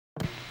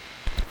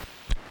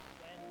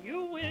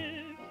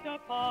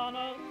upon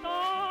a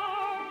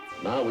star.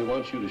 Now we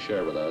want you to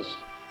share with us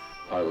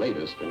our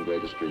latest and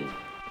greatest dream.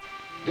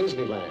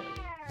 Disneyland.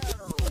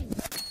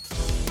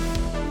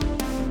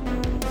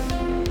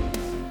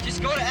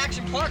 Just go to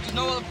Action Park. There's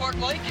no other park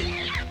like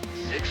it.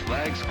 Six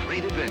Flags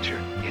Great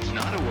Adventure. It's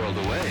not a world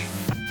away.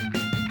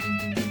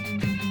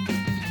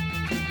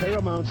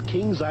 Paramount's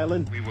Kings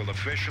Island. We will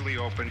officially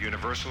open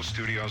Universal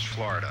Studios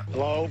Florida.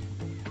 Hello,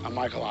 I'm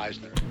Michael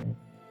Eisner.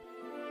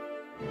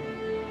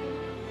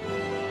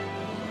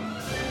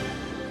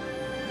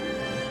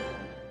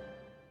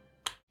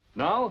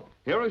 Now,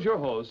 here is your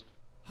host.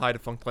 Hi,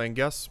 Defunctland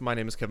guests. My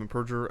name is Kevin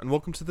Perger, and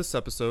welcome to this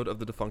episode of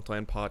the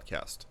Defunctland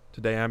Podcast.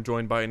 Today, I'm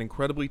joined by an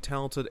incredibly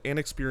talented and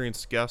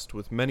experienced guest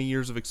with many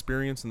years of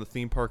experience in the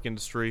theme park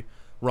industry,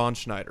 Ron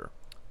Schneider.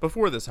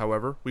 Before this,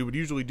 however, we would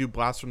usually do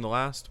Blast from the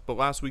Last, but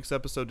last week's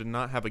episode did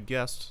not have a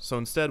guest, so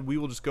instead we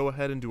will just go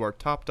ahead and do our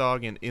Top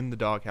Dog and In the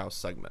Doghouse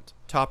segment.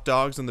 Top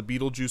Dogs in the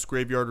Beetlejuice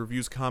Graveyard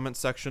Reviews comment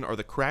section are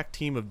the crack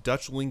team of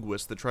Dutch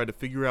linguists that tried to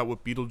figure out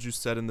what Beetlejuice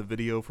said in the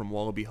video from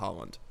Wallaby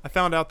Holland. I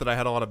found out that I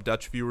had a lot of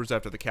Dutch viewers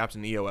after the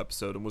Captain EO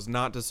episode and was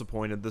not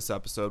disappointed this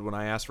episode when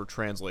I asked for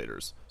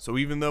translators. So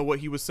even though what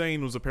he was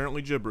saying was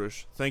apparently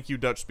gibberish, thank you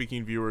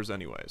Dutch-speaking viewers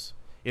anyways.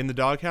 In the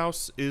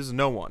Doghouse is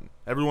no one.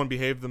 Everyone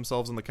behaved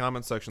themselves in the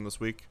comment section this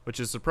week,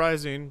 which is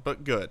surprising,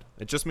 but good.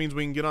 It just means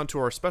we can get on to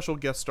our special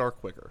guest star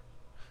quicker.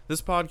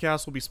 This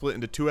podcast will be split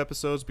into 2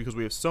 episodes because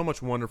we have so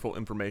much wonderful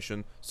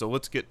information, so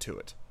let's get to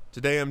it.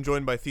 Today I'm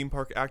joined by theme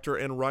park actor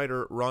and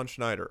writer Ron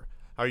Schneider.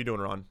 How are you doing,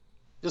 Ron?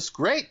 Just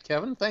great,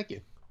 Kevin. Thank you.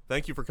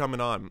 Thank you for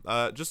coming on.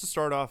 Just to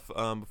start off,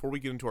 before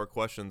we get into our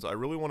questions, I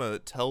really want to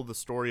tell the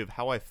story of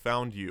how I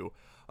found you.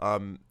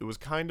 It was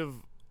kind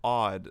of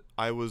odd.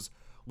 I was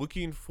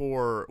looking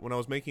for, when I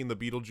was making the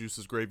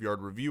Beetlejuice's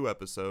Graveyard Review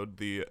episode,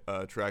 the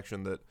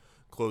attraction that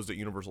closed at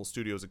Universal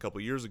Studios a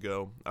couple years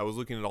ago, I was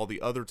looking at all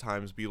the other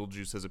times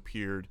Beetlejuice has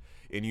appeared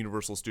in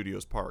Universal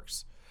Studios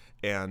parks.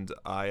 And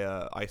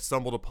I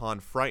stumbled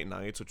upon Fright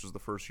Nights, which was the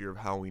first year of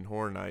Halloween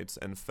Horror Nights,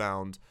 and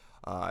found,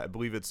 I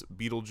believe it's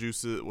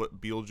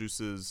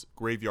Beetlejuice's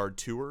Graveyard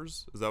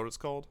Tours. Is that what it's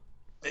called?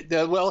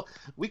 Well,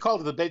 we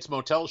called it the Bates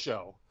Motel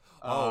Show.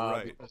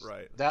 Right.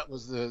 That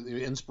was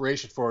the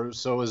inspiration for it.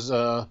 So it was...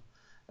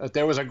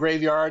 there was a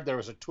graveyard. There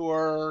was a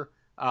tour.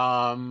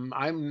 I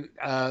am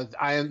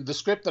the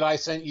script that I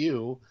sent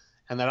you,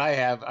 and that I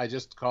have. I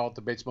just called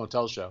the Bates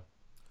Motel Show.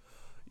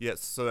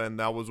 Yes. So then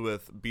that was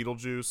with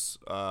Beetlejuice,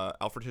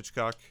 Alfred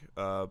Hitchcock,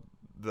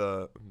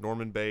 the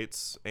Norman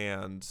Bates,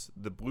 and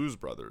the Blues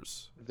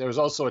Brothers. There was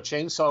also a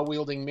chainsaw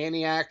wielding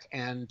maniac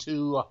and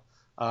 2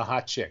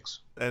 hot chicks.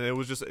 And it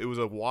was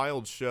a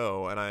wild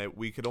show, and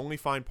we could only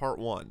find part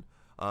 1.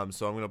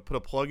 So I'm going to put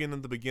a plug in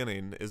at the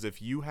beginning, is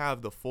if you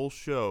have the full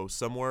show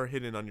somewhere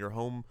hidden on your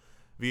home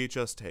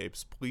VHS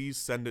tapes, please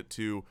send it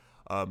to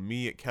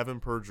me at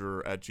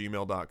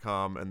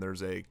kevinperger@gmail.com, and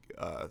there's you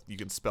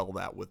can spell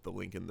that with the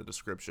link in the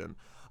description,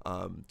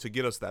 to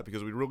get us that,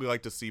 because we'd really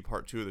like to see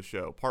part 2 of the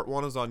show. Part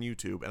 1 is on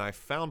YouTube, and I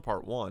found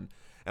part 1,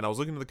 and I was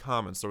looking at the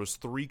comments. There was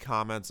 3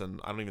 comments, and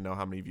I don't even know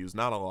how many views,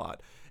 not a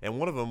lot, and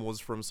one of them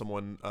was from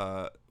someone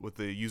with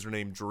the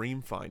username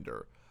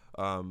Dreamfinder,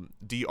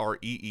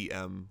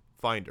 DREEM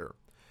Finder,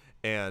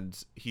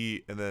 and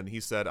then he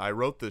said, I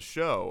wrote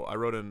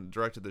and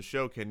directed this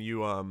show. Can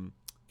you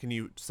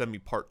send me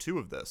part 2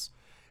 of this?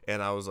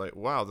 And I was like,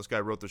 wow, this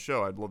guy wrote the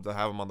show. I'd love to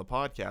have him on the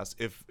podcast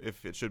if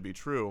it should be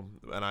true.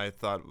 And I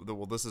thought,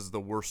 well, this is the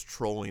worst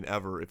trolling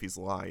ever if he's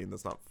lying.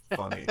 That's not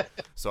funny.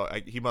 So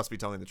he must be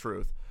telling the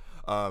truth.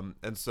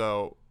 And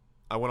so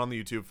I went on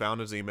the YouTube,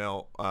 found his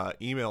email,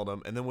 emailed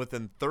him, and then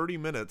within 30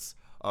 minutes,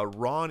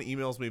 Ron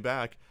emails me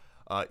back.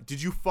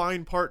 Did you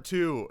find part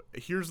 2?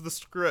 Here's the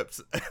script.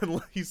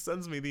 And he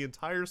sends me the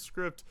entire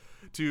script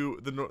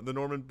to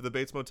the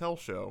Bates Motel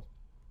Show.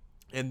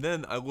 And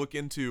then I look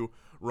into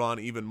Ron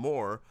even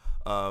more,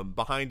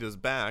 behind his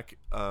back,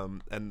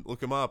 and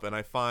look him up, and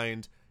I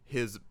find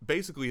his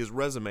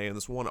resume in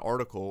this one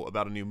article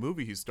about a new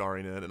movie he's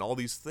starring in and all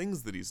these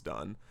things that he's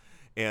done.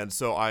 And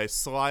so I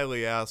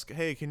slyly ask,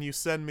 hey, can you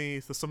send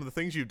me some of the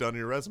things you've done in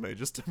your resume,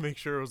 just to make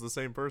sure it was the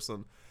same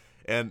person?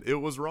 And it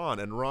was Ron,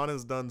 and Ron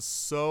has done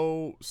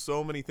so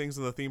many things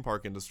in the theme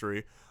park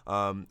industry.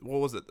 What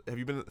was it? Have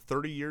you been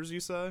 30 years,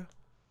 you say?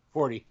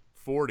 40.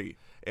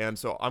 And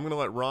so I'm going to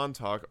let Ron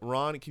talk.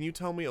 Ron, can you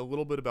tell me a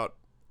little bit about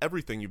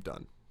everything you've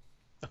done?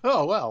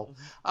 Oh, well,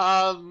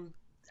 I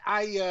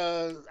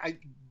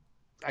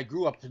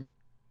grew up in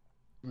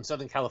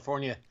Southern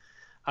California,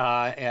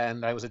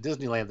 and I was at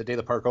Disneyland the day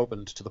the park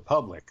opened to the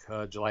public,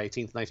 July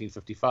 18th,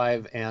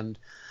 1955, and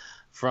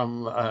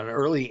from an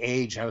early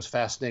age, I was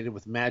fascinated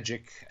with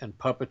magic and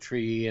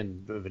puppetry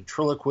and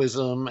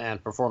ventriloquism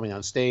and performing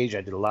on stage.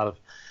 I did a lot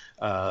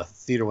of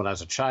theater when I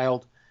was a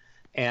child,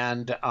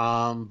 and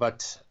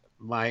but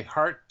I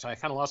kind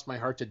of lost my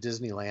heart to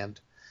Disneyland,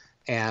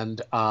 and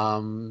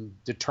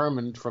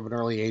determined from an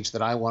early age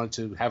that I wanted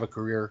to have a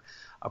career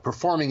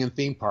performing in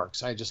theme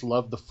parks. I just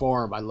loved the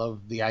form. I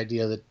loved the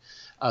idea that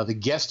the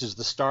guest is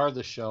the star of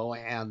the show,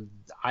 and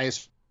I,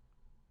 as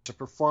a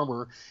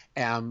performer,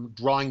 am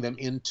drawing them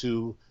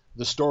into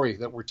the story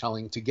that we're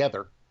telling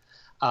together.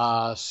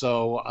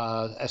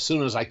 So as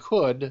soon as I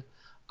could,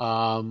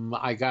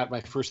 I got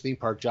my first theme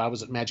park job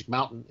was at Magic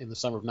Mountain in the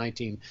summer of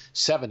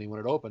 1970 when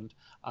it opened.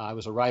 I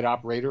was a ride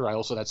operator. I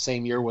also that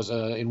same year was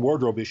in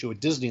wardrobe issue at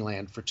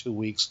Disneyland for 2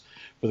 weeks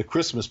for the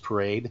Christmas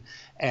parade,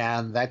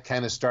 and that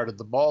kind of started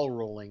the ball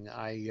rolling.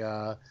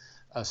 I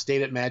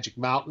stayed at Magic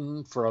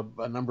Mountain for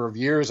a number of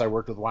years. I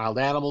worked with wild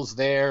animals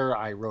there.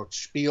 I wrote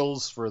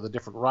spiels for the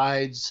different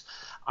rides.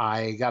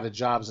 I got a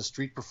job as a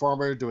street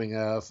performer doing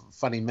a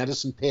funny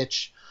medicine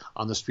pitch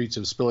on the streets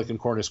of Spilliken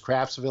Corners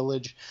Crafts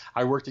Village.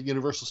 I worked at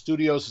Universal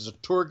Studios as a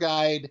tour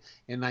guide.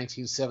 In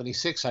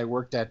 1976, I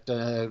worked at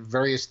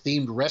various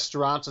themed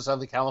restaurants in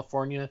Southern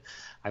California.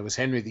 I was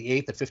Henry VIII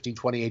at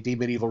 1520 AD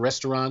Medieval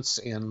Restaurants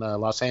in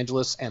Los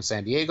Angeles and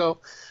San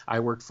Diego. I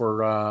worked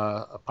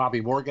for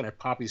Poppy Morgan at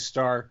Poppy's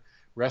Star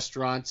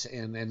Restaurant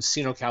in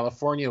Encino,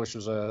 California, which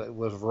was a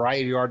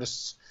variety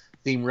artists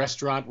themed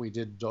restaurant. We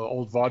did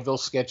old vaudeville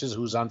sketches,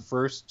 Who's on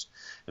First,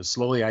 and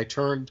slowly I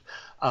turned.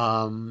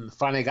 Finally,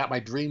 I got my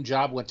dream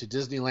job, went to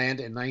Disneyland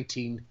in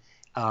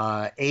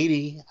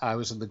 1980. I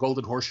was in the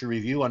Golden Horseshoe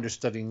Review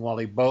understudying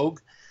Wally Bogue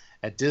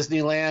at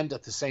Disneyland.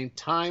 At the same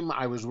time,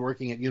 I was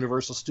working at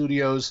Universal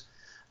Studios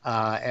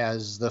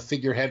as the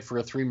figurehead for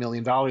a $3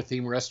 million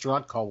theme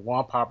restaurant called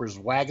Wallpopper's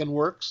Wagon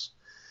Works.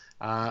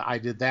 I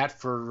did that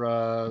for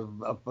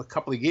a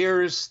couple of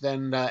years.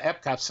 Then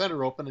Epcot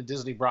Center opened, and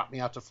Disney brought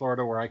me out to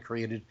Florida, where I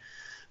created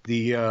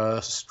the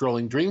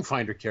strolling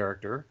Dreamfinder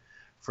character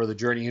for the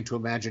Journey into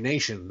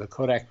Imagination, the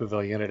Kodak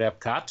Pavilion at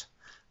Epcot.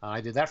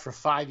 I did that for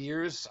 5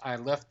 years. I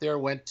left there,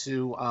 went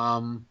to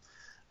a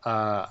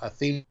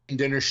themed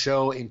dinner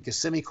show in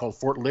Kissimmee called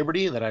Fort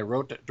Liberty that I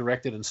wrote,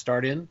 directed, and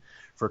starred in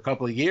for a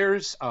couple of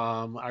years.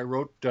 I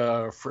wrote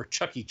for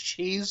Chuck E.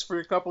 Cheese for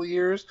a couple of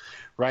years,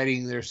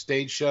 writing their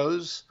stage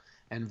shows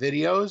and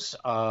videos.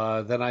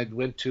 Then I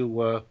went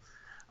to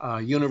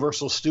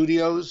Universal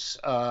Studios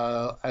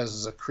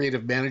as a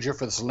creative manager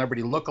for the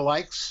Celebrity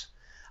Lookalikes.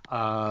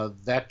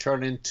 That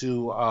turned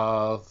into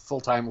a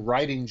full-time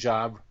writing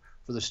job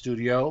for the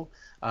studio.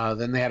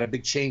 Then they had a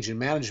big change in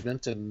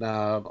management, and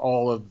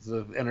all of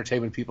the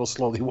entertainment people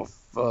slowly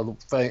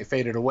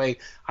faded away.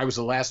 I was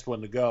the last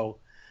one to go.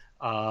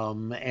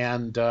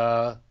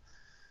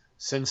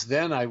 Since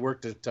then, I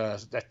worked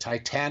at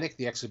Titanic,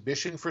 the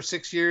exhibition, for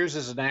 6 years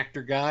as an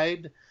actor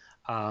guide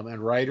and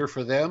writer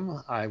for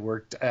them. I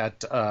worked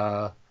at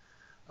a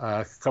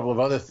couple of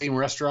other theme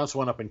restaurants,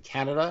 one up in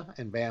Canada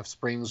in Banff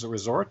Springs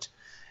Resort.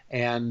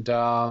 And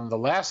the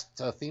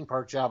last theme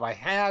park job I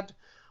had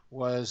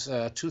was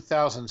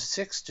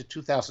 2006 to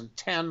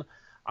 2010.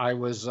 I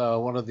was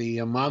one of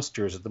the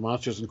monsters at the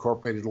Monsters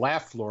Incorporated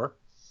laugh floor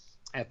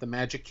at the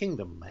Magic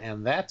Kingdom.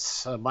 And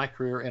that's my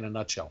career in a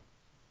nutshell.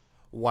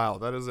 Wow,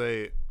 that is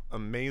a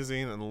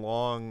amazing and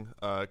long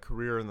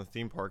career in the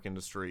theme park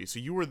industry. So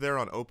you were there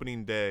on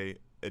opening day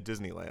at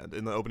Disneyland,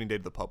 in the opening day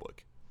to the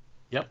public.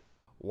 Yep.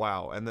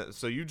 Wow, and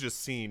so you've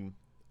just seen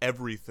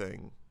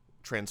everything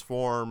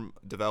transform,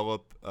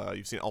 develop.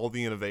 You've seen all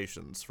the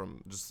innovations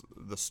from just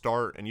the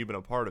start, and you've been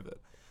a part of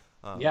it.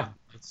 Yeah,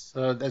 it's,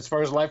 as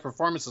far as live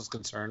performance is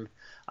concerned,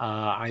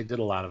 I did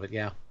a lot of it,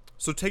 yeah.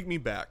 So take me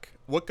back.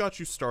 What got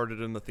you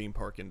started in the theme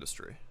park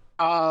industry?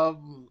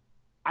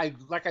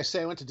 Like I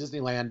say, I went to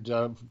Disneyland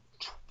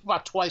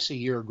about twice a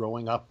year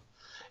growing up,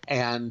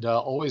 and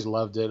always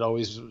loved it.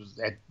 Always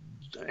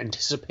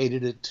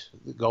anticipated it,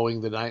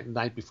 going the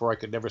night before I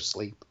could never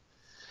sleep.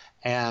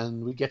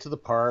 And we'd get to the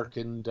park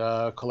and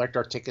collect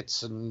our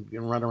tickets and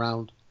run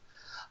around.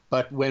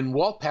 But when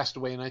Walt passed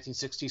away in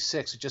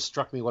 1966, it just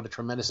struck me what a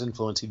tremendous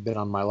influence he'd been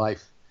on my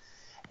life.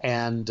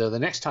 And the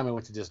next time I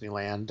went to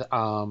Disneyland,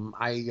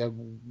 I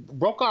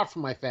broke off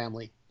from my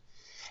family.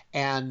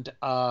 And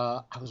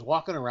I was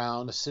walking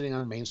around, sitting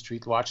on Main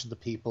Street, watching the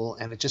people,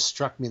 and it just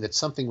struck me that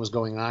something was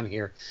going on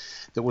here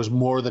that was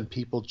more than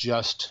people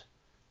just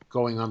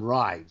going on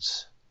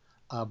rides.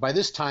 By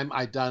this time,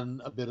 I'd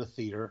done a bit of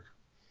theater,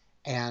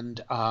 and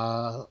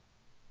I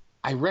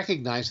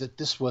recognized that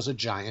this was a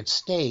giant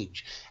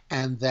stage,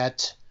 and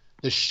that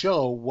the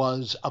show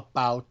was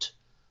about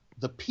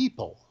the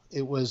people.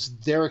 It was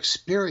their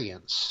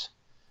experience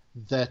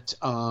that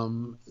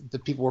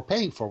the people were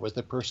paying for, was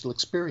their personal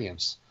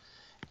experience.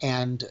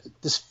 And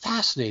this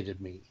fascinated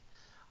me.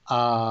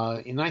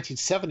 In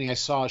 1970, I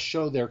saw a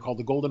show there called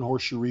the Golden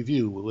Horseshoe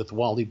Review with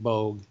Wally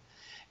Bogue.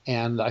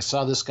 And I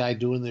saw this guy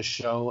doing this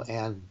show,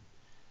 and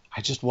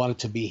I just wanted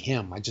to be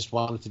him. I just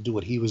wanted to do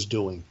what he was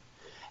doing.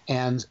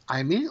 And I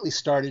immediately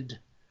started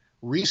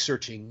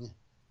researching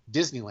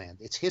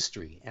Disneyland, its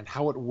history, and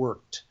how it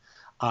worked.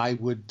 I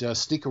would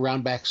sneak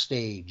around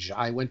backstage.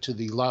 I went to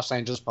the Los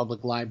Angeles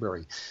Public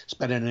Library,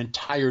 spent an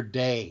entire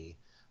day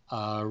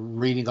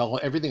reading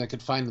everything I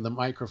could find in the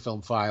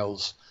microfilm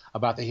files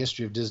about the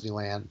history of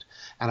Disneyland,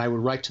 and I would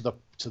write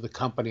to the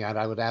company, and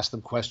I would ask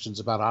them questions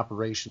about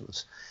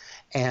operations,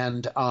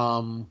 and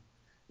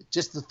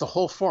just the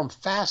whole form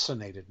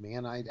fascinated me,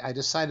 and I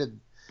decided,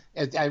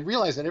 I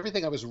realized that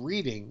everything I was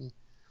reading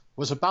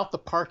was about the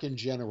park in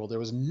general. There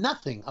was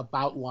nothing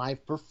about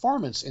live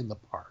performance in the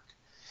park,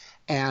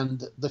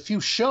 And the few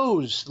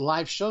shows,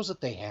 live shows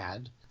that they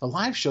had, the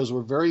live shows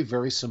were very,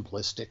 very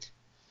simplistic.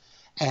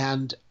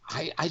 And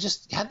I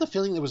just had the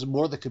feeling there was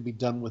more that could be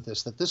done with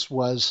this, that this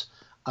was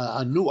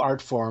a new art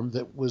form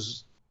that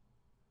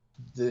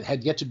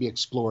had yet to be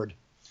explored.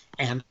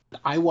 And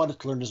I wanted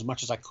to learn as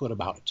much as I could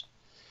about it.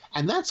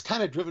 And that's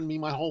kind of driven me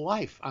my whole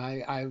life.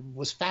 I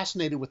was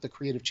fascinated with the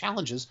creative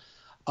challenges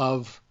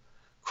of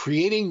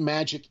creating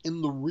magic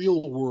in the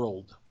real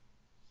world,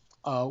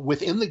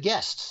 within the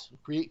guests,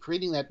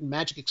 creating that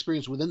magic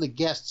experience within the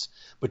guests,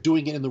 but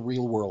doing it in the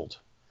real world.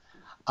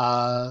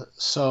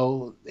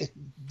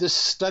 This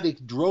study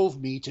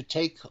drove me to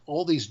take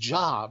all these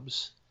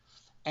jobs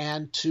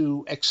and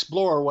to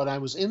explore when I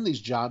was in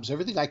these jobs,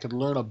 everything I could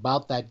learn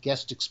about that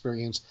guest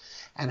experience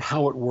and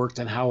how it worked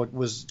and how it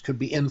could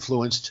be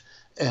influenced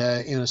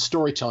in a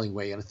storytelling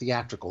way, in a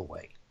theatrical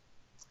way.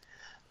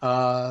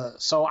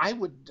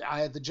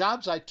 The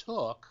jobs I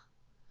took,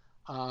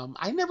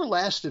 I never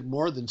lasted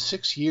more than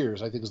 6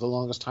 years. I think is the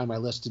longest time I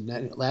lasted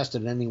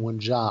in any one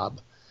job.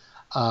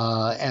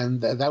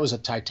 And that was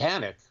at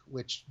Titanic,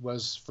 which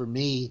was for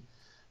me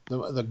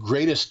the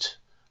greatest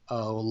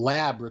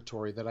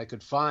laboratory that I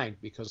could find,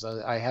 because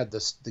I had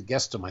the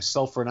guests to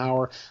myself for an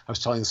hour. I was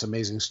telling this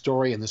amazing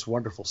story in this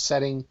wonderful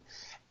setting,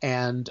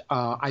 and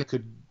I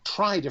could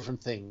try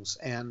different things,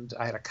 and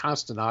I had a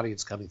constant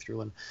audience coming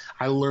through, and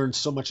I learned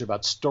so much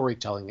about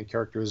storytelling and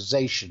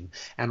characterization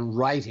and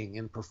writing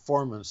and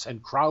performance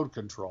and crowd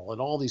control and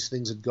all these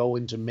things that go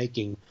into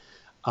making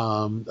a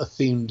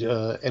themed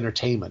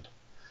entertainment.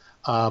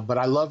 But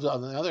I loved,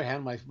 on the other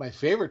hand, my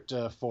favorite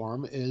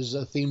form is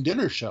themed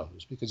dinner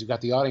shows, because you've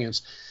got the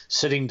audience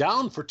sitting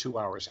down for 2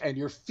 hours and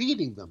you're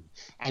feeding them,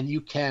 and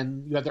you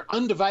have their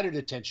undivided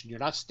attention. You're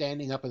not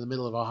standing up in the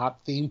middle of a hot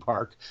theme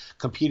park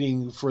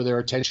competing for their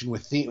attention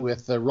with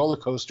roller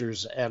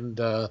coasters and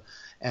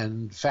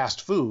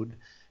fast food.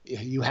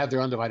 You have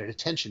their undivided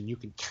attention. You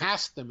can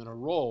cast them in a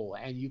role,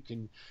 and you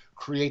can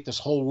create this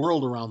whole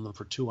world around them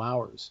for 2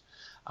 hours.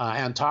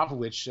 On top of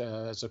which,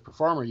 as a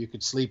performer, you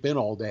could sleep in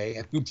all day,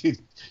 and you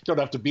don't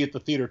have to be at the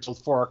theater till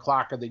 4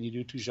 o'clock, and then you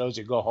do 2 shows,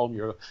 you go home,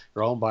 you're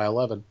home by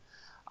 11.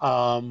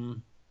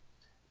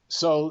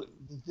 So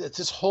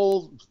this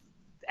whole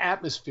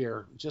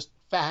atmosphere just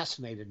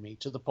fascinated me,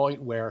 to the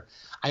point where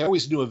I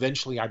always knew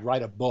eventually I'd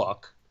write a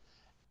book.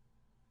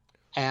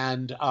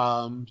 And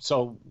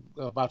so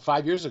about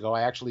 5 years ago,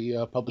 I actually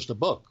published a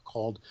book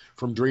called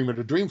From Dreamer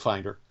to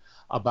Dreamfinder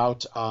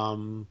about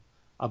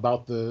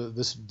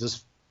this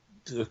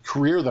the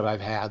career that I've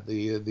had,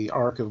 the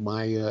arc of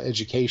my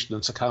education.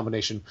 It's a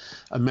combination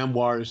of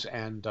memoirs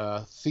and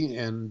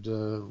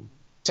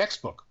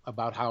textbook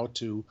about how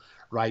to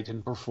write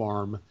and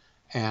perform,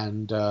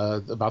 and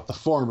about the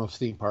form of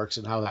theme parks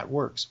and how that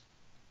works.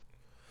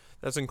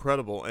 That's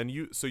incredible. And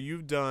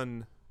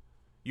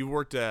you've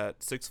worked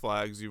at Six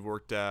Flags, you've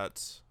worked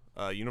at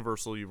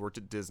Universal, you've worked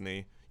at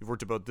Disney, you've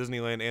worked at both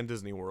Disneyland and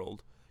Disney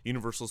World,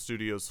 Universal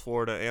Studios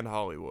Florida and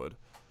Hollywood.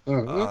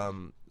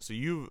 Mm-hmm. So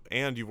you've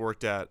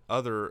worked at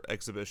other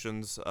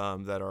exhibitions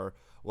that are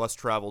less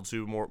traveled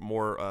to,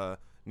 more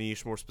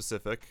niche, more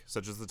specific,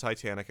 such as the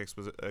Titanic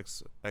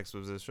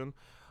exposition,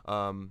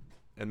 and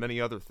many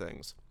other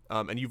things.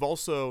 And you've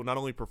also not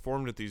only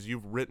performed at these,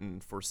 you've written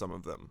for some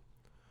of them.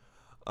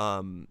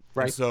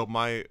 Right. So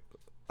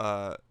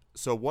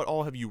so what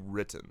all have you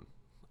written?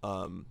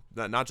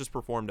 Not just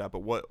performed at, but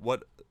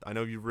what I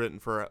know you've written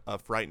for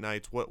Fright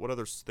Nights. What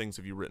other things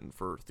have you written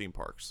for theme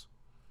parks?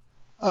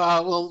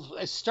 Well,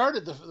 I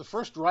started, the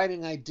first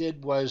writing I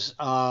did was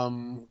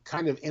kind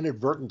of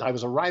inadvertent. I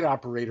was a ride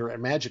operator at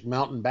Magic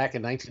Mountain back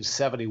in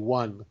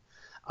 1971.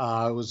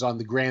 I was on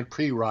the Grand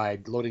Prix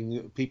ride,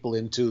 loading people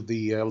into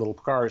the little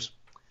cars.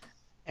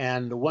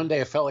 And one day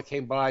a fella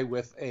came by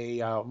with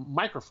a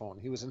microphone.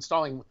 He was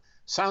installing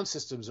sound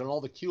systems on all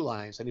the queue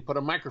lines, and he put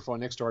a microphone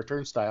next to our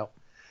turnstile.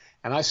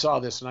 And I saw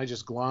this, and I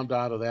just glommed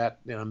out of that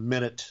in a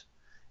minute,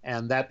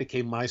 and that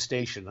became my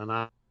station. And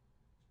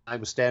I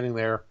was standing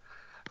there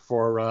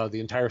for the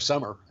entire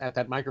summer at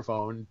that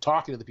microphone,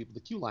 talking to the people at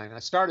the queue line. I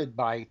started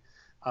by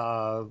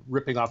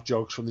ripping off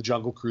jokes from the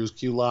Jungle Cruise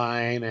queue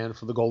line and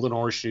from the Golden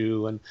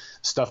Horseshoe and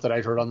stuff that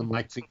I'd heard on the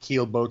Mike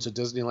Keel boats at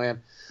Disneyland.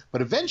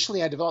 But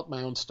eventually I developed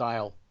my own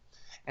style.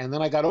 And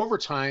then I got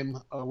overtime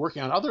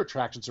working on other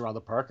attractions around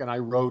the park, and I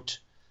wrote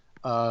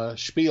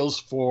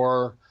spiels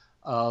for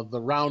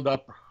the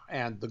Roundup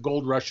and the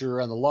Gold Rusher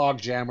and the Log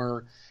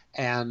Jammer,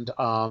 and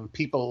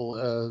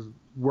people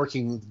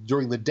working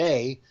during the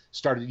day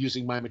started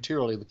using my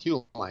material in the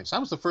queue lines. That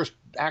was the first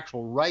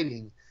actual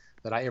writing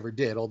that I ever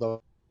did,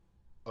 although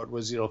it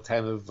was,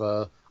 kind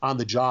of on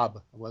the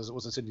job. It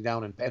wasn't sitting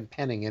down and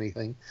penning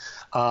anything.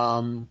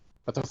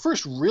 But the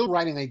first real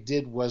writing I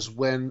did was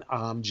when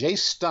Jay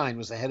Stein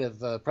was the head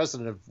of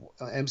president of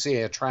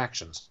MCA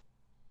Attractions,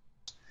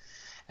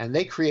 and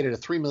they created a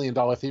 $3 million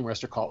theme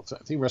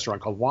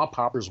restaurant called Womp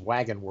Hopper's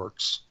Wagon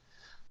Works.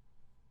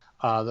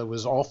 That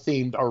was all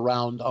themed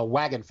around a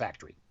wagon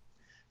factory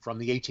from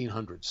the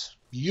 1800s.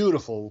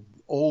 Beautiful,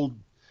 old,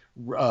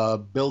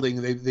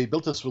 building. They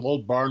built this with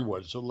old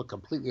barnwood, so it looked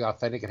completely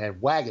authentic. It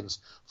had wagons,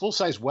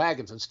 full-size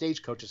wagons and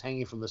stagecoaches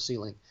hanging from the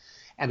ceiling.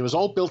 And it was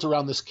all built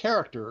around this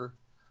character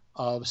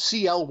of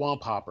C.L.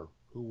 Wampopper,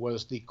 who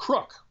was the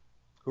crook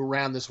who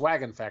ran this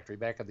wagon factory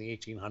back in the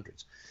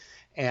 1800s.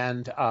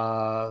 And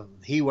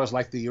he was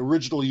like the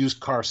original used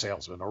car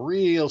salesman, a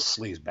real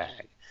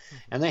sleazebag.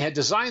 And they had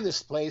designed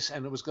this place,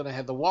 and it was going to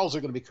have, the walls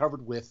are going to be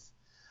covered with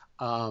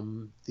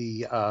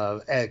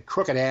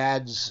crooked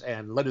ads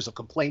and letters of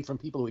complaint from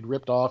people who he'd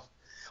ripped off.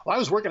 Well, I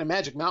was working at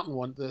Magic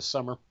Mountain this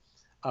summer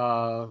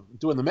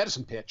doing the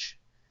medicine pitch,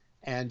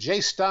 and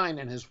Jay Stein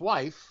and his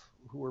wife,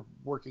 who were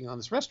working on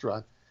this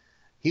restaurant,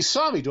 he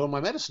saw me doing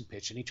my medicine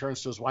pitch, and he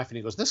turns to his wife and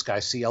he goes, "This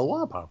guy's C.L.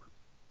 Wampopper."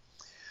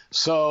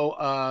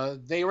 So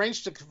they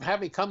arranged to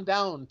have me come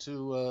down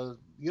to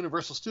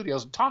Universal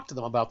Studios and talk to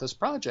them about this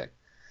project.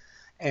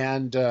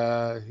 And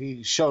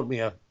he showed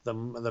me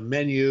the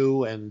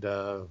menu and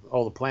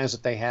all the plans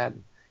that they had.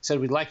 He said,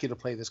 "We'd like you to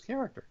play this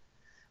character."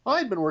 Well,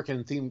 I'd been working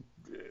in themed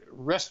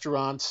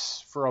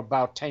restaurants for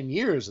about 10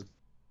 years at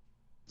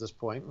this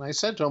point. And I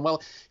said to him,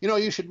 "Well,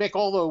 you should make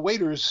all the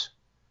waiters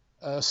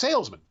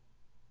salesmen,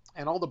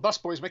 and all the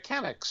busboys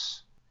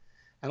mechanics,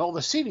 and all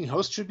the seating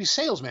hosts should be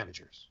sales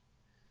managers."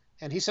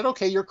 And he said,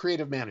 "Okay, you're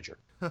creative manager."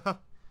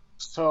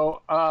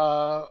 So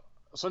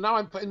now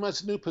I'm in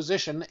this new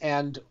position,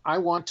 and I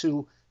want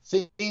to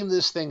theme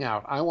this thing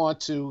out. I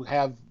want to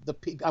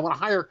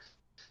hire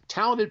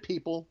talented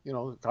people,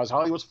 because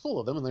Hollywood's full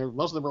of them, and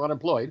most of them are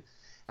unemployed,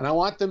 and I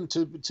want them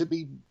to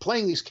be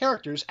playing these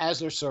characters as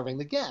they're serving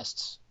the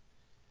guests.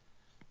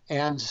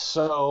 And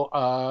so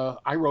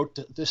I wrote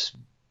this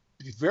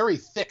very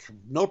thick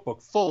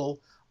notebook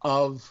full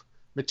of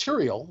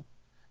material.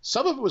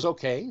 Some of it was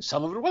okay,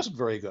 some of it wasn't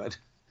very good,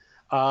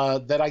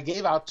 that I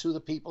gave out to the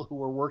people who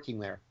were working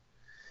there.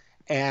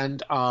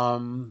 And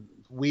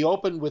we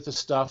opened with the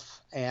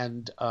stuff,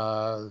 and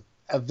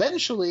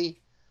eventually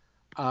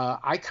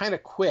I kind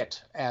of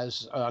quit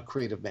as a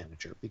creative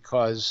manager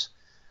because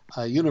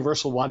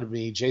Universal wanted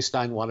me, Jay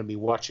Stein wanted me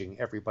watching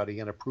everybody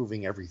and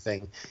approving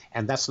everything,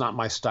 and that's not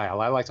my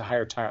style. I like to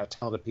hire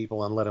talented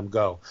people and let them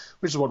go,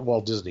 which is what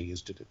Walt Disney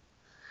used to do.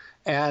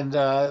 And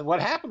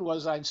what happened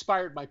was I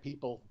inspired my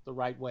people the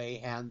right way,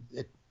 and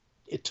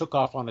it took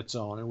off on its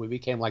own, and we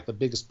became like the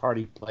biggest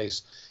party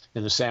place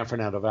in the San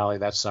Fernando Valley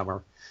that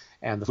summer.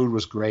 And the food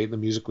was great, and the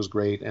music was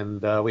great,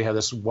 and we had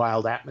this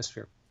wild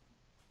atmosphere.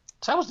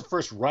 So that was the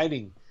first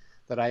writing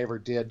that I ever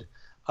did.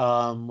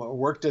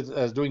 Worked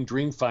doing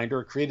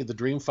Dreamfinder, created the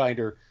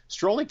Dreamfinder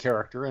strolling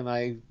character, and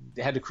I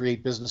had to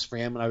create business for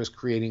him, and I was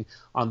creating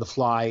on the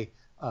fly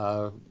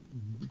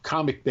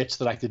comic bits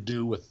that I could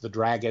do with the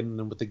dragon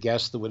and with the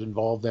guests that would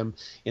involve them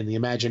in the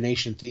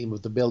imagination theme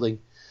of the building.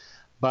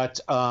 But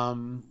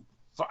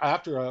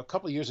after a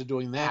couple of years of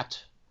doing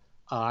that,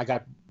 I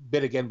got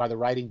bit again by the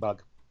writing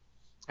bug.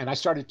 And I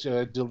started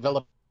to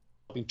develop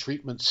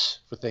treatments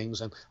for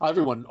things. And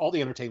all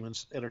the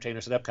entertainers at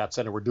Epcot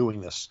Center were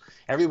doing this.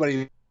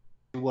 Everybody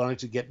wanted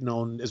to get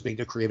known as being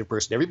a creative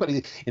person.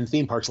 Everybody in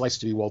theme parks likes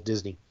to be Walt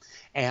Disney.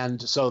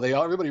 And so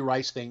everybody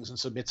writes things and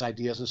submits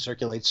ideas and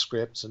circulates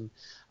scripts. And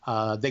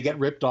they get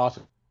ripped off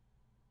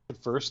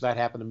at first. That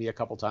happened to me a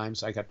couple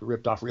times. I got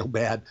ripped off real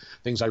bad.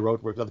 Things I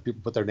wrote where other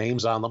people put their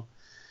names on them.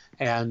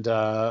 And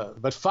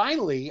but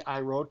finally, I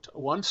wrote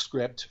one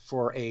script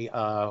for a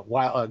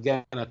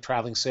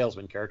traveling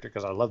salesman character,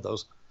 because I love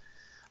those.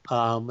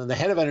 And the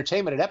head of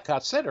entertainment at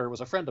Epcot Center was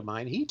a friend of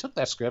mine. He took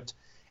that script,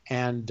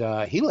 and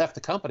he left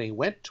the company,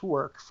 went to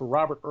work for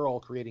Robert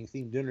Earl, creating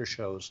themed dinner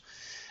shows.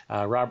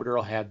 Robert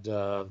Earl had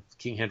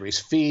King Henry's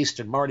Feast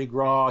and Mardi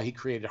Gras. He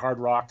created Hard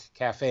Rock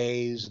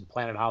Cafes and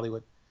Planet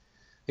Hollywood.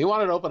 He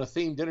wanted to open a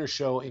themed dinner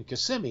show in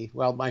Kissimmee.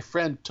 Well, my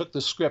friend took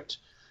the script,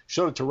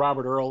 showed it to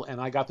Robert Earl,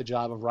 and I got the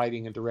job of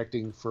writing and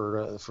directing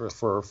for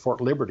Fort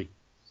Liberty.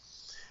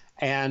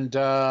 And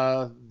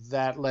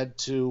that led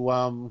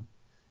to,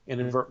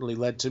 inadvertently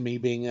led to me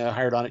being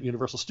hired on at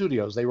Universal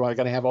Studios. They were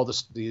going to have all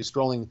the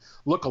strolling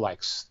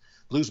lookalikes: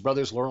 Blues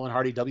Brothers, Laurel and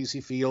Hardy,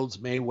 W.C. Fields,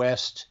 Mae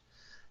West,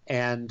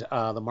 and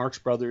the Marx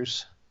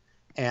Brothers.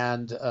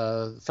 And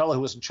the fellow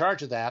who was in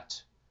charge of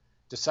that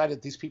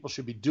decided these people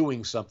should be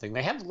doing something.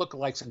 They had the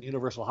lookalikes in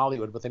Universal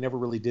Hollywood, but they never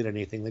really did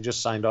anything. They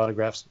just signed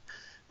autographs,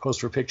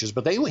 posed for pictures.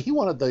 But he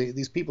wanted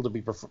these people to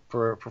be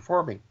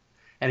performing.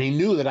 And he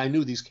knew that I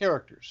knew these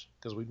characters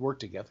because we'd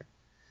worked together.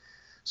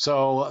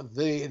 So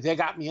they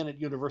got me in at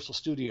Universal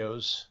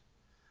Studios.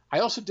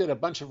 I also did a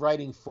bunch of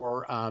writing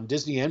for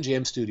Disney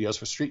MGM Studios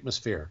for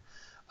Streetmosphere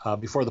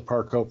before the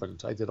park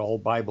opened. I did a whole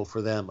Bible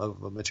for them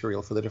of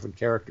material for the different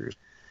characters.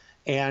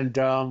 And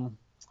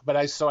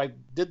I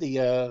did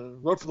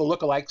wrote for the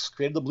lookalikes,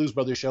 created the Blues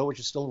Brothers show, which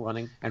is still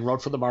running, and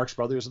wrote for the Marx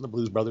Brothers and the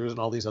Blues Brothers and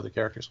all these other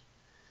characters.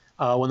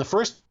 When the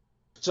first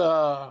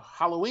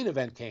Halloween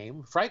event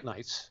came, Fright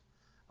Nights,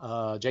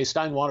 Jay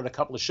Stein wanted a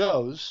couple of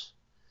shows,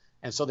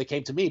 and so they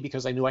came to me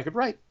because I knew I could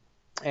write.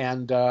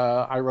 And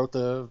I wrote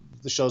the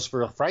shows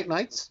for Fright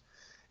Nights,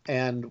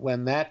 and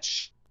when that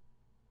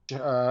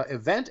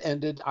event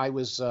ended, I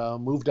was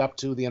moved up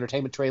to the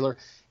entertainment trailer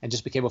and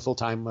just became a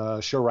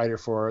full-time show writer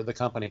for the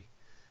company.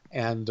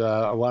 And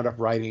I wound up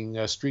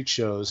writing street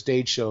shows,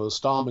 stage shows,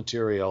 stall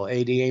material,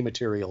 ADA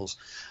materials,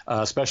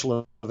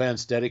 special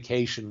events,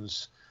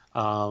 dedications,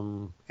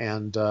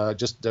 and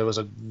just there was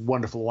a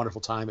wonderful,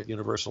 wonderful time at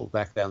Universal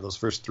back then. Those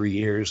first 3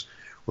 years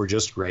were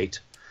just great.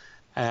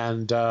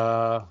 And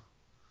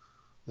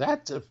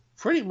that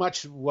pretty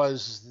much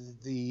was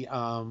the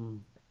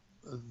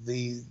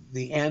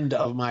end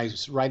of my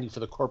writing for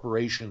the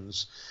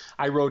corporations.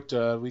 I wrote.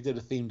 We did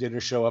a themed dinner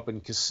show up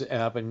in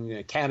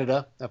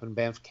Canada, up in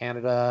Banff,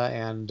 Canada,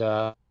 and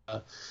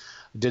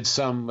did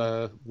some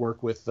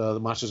work with the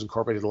Monsters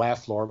Incorporated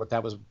Laugh Floor, but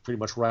that was pretty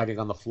much writing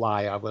on the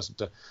fly. I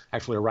wasn't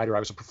actually a writer. I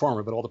was a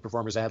performer, but all the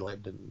performers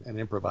ad-libbed and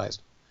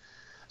improvised.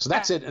 So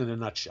that's it in a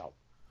nutshell.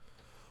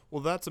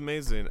 Well, that's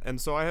amazing.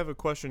 And so I have a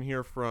question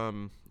here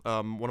from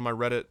one of my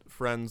Reddit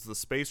friends, the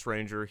Space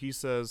Ranger. He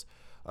says,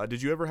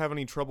 did you ever have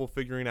any trouble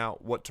figuring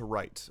out what to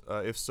write?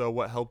 If so,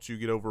 what helped you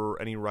get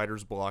over any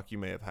writer's block you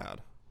may have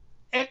had?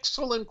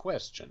 Excellent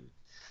question.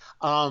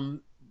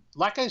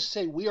 Like I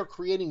say, we are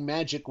creating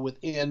magic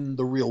within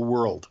the real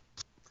world.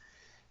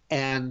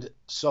 And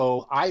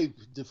so I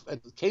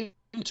came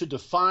to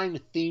define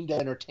themed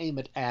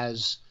entertainment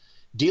as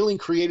dealing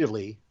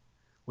creatively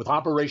with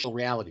operational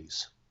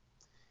realities.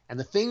 And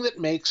the thing that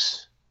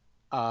makes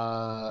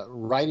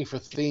writing for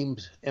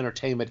themed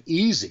entertainment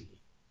easy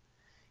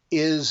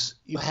is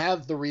you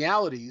have the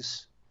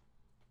realities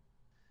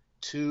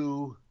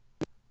to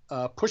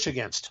push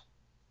against.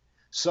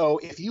 So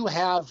if you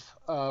have,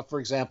 for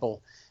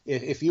example,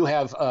 if you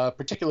have a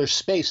particular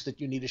space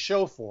that you need a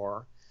show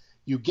for,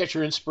 you get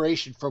your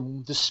inspiration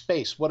from the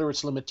space. What are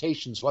its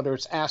limitations? What are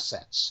its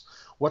assets?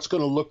 What's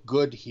going to look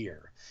good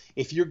here?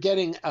 If you're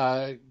getting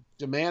a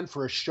demand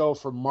for a show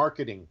for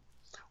marketing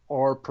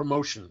or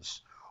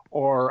promotions,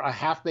 or a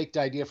half-baked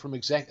idea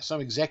from some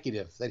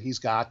executive that he's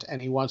got,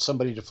 and he wants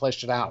somebody to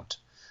flesh it out.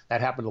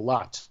 That happened a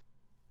lot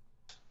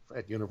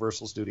at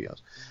Universal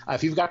Studios.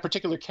 If you've got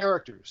particular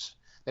characters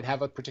that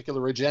have a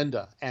particular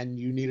agenda, and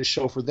you need a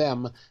show for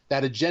them,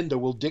 that agenda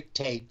will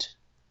dictate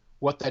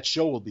what that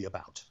show will be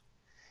about.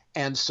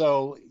 And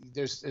so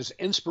there's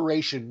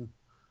inspiration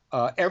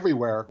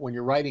everywhere when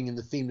you're writing in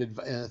the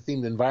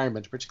themed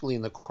environment, particularly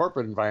in the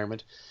corporate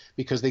environment,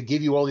 because they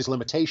give you all these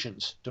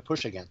limitations to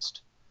push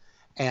against.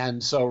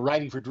 And so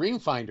writing for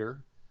Dreamfinder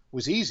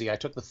was easy. I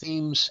took the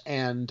themes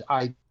and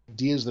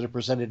ideas that are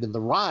presented in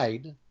the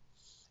ride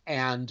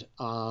and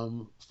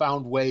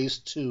found ways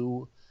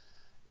to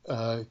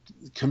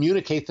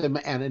communicate them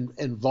and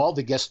involve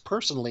the guest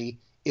personally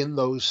in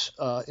those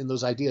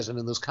ideas and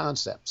in those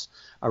concepts.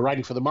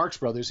 Writing for the Marx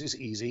Brothers is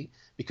easy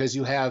because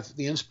you have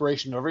the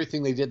inspiration of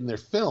everything they did in their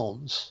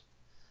films,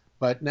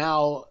 but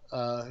now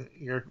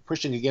you're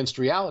pushing against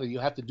reality. You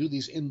have to do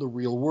these in the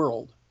real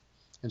world.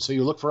 And so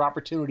you look for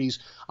opportunities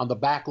on the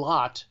back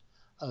lot,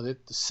 the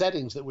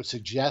settings that would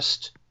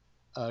suggest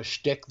a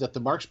shtick that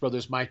the Marx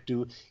Brothers might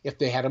do if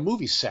they had a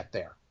movie set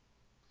there.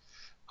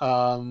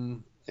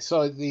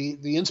 So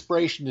the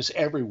inspiration is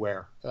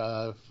everywhere.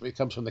 It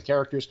comes from the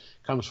characters,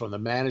 comes from the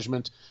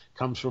management,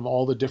 comes from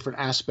all the different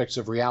aspects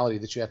of reality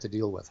that you have to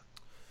deal with.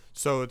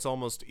 So it's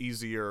almost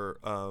easier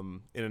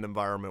in an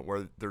environment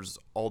where there's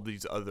all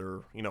these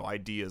other,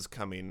 ideas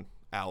coming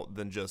out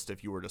than just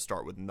if you were to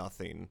start with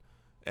nothing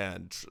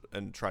and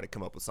try to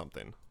come up with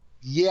something.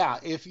 Yeah,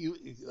 if you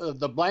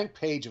the blank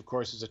page, of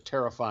course, is a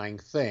terrifying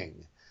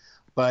thing,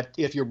 but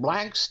if your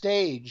blank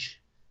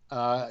stage,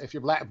 if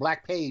your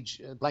blank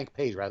page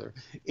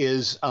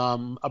is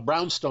a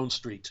brownstone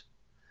street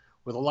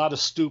with a lot of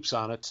stoops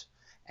on it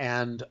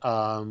and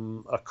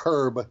a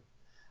curb,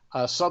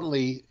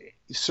 suddenly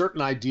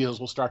certain ideas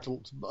will start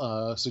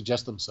to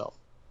suggest themselves.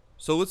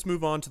 So let's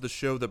move on to the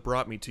show that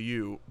brought me to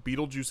you,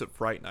 Beetlejuice at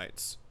Fright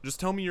Nights. Just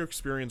tell me your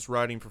experience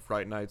writing for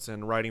Fright Nights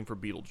and writing for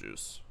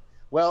Beetlejuice.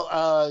 Well,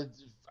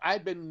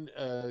 I'd been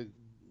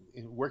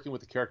working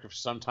with the character for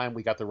some time.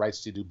 We got the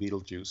rights to do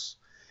Beetlejuice.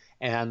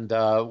 And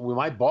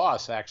my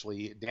boss,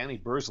 actually, Danny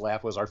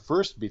Burzlaff, was our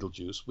first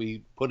Beetlejuice.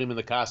 We put him in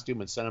the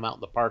costume and sent him out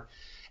in the park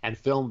and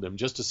filmed him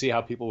just to see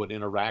how people would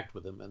interact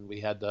with him. And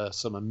we had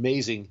some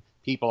amazing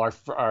people.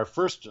 Our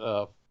first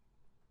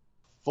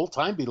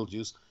full-time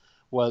Beetlejuice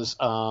was,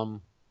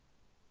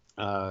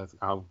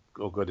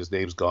 good, his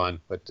name's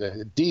gone, but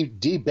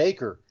D.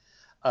 Baker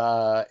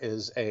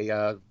is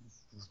a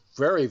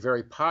very,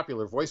 very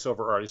popular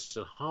voiceover artist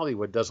in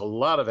Hollywood, does a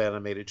lot of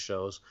animated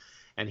shows,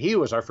 and he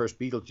was our first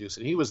Beetlejuice,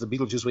 and he was the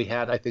Beetlejuice we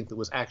had, I think, that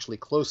was actually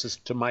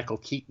closest to Michael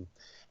Keaton.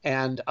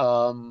 And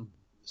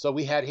so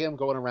we had him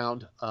going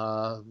around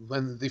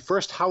when the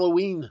first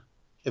Halloween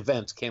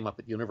event came up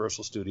at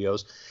Universal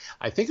Studios.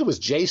 I think it was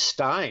Jay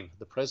Stein,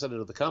 the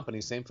president of the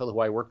company, same fellow who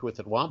I worked with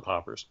at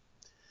Wampoppers,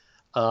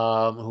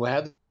 who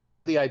had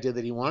the idea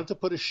that he wanted to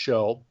put a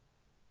show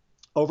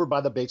over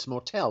by the Bates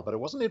Motel, but it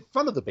wasn't in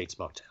front of the Bates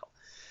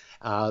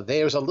Motel.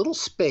 There was a little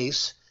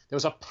space. There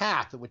was a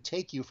path that would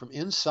take you from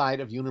inside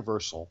of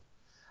Universal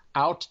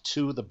out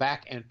to the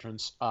back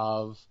entrance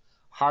of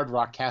Hard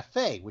Rock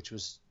Cafe, which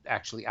was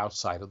actually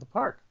outside of the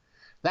park.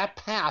 That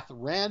path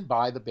ran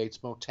by the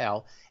Bates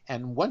Motel,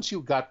 and once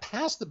you got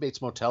past the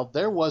Bates Motel,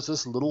 there was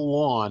this little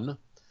lawn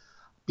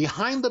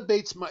behind the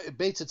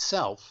Bates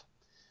itself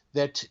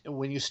that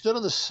when you stood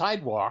on the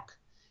sidewalk,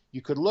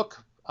 you could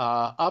look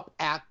up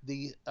at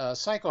the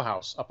Psycho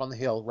House up on the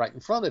hill right in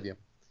front of you.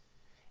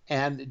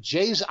 And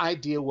Jay's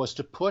idea was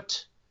to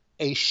put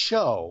a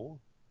show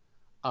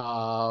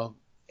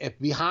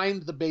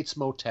behind the Bates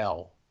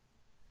Motel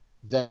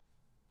that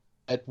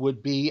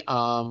would be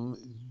kind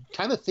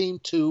of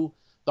themed to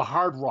the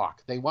Hard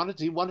Rock. He wanted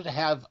to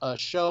have a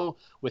show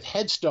with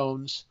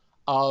headstones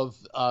of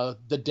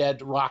the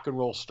dead rock and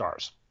roll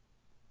stars.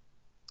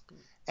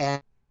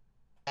 And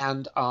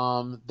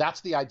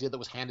that's the idea that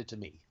was handed to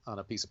me on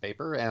a piece of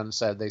paper, and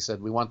they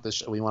said we want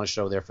a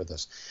show there for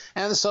this.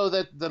 And so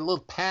that the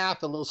little path,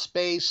 the little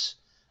space,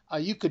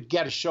 you could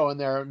get a show in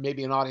there.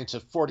 Maybe an audience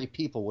of 40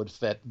 people would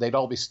fit. They'd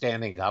all be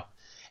standing up,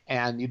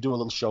 and you do a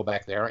little show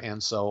back there.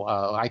 And so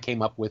I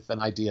came up with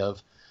an idea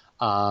of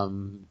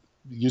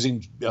using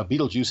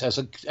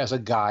Beetlejuice as a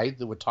guide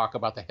that would talk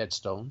about the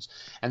headstones,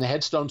 and the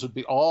headstones would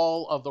be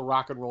all of the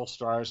rock and roll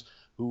stars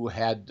who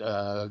had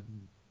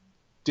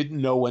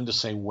didn't know when to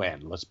say when.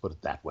 Let's put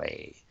it that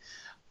way.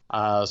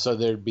 So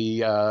there'd be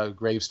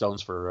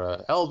gravestones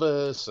for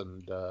Elvis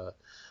and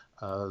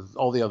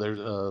all the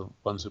other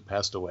ones who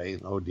passed away.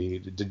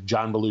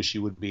 John Belushi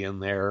would be in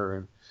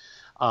there,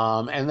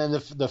 and then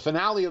the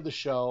finale of the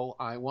show,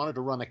 I wanted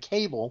to run a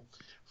cable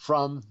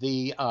from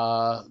the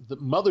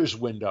mother's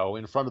window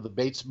in front of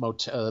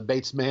the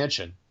Bates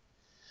Mansion.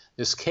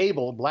 This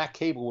cable, black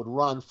cable, would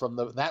run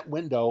from that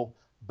window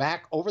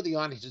back over the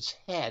audience's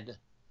head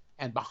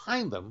and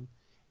behind them.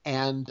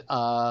 And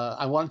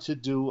I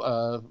wanted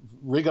to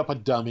rig up a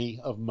dummy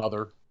of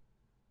Mother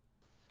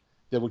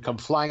that would come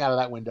flying out of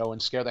that window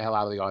and scare the hell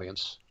out of the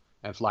audience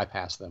and fly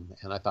past them.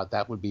 And I thought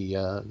that would be,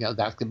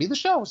 that could be the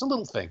show. It's a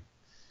little thing.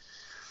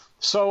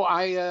 So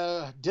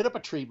I did up a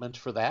treatment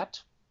for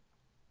that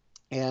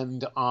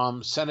and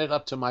sent it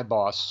up to my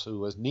boss, who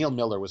was Neil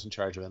Miller, was in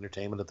charge of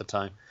entertainment at the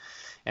time.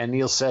 And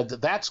Neil said,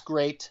 "That's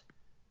great.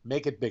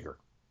 Make it bigger."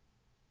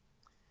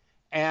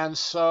 And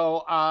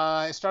so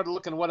I started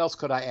looking, what else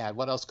could I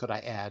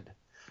add?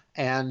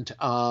 And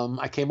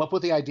I came up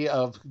with the idea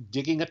of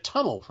digging a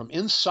tunnel from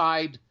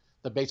inside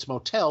the Bates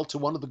Motel to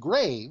one of the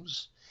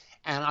graves.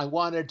 And I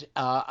wanted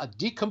a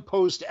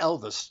decomposed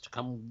Elvis to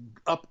come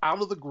up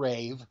out of the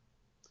grave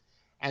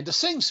and to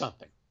sing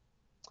something.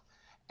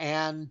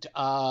 And so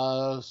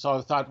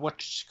I thought,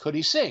 what could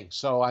he sing?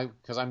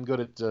 Because I'm good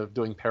at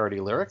doing parody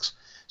lyrics.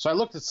 So I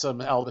looked at some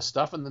Elvis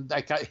stuff, and then I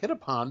got hit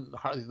upon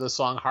the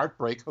song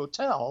Heartbreak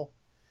Hotel.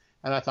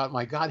 And I thought,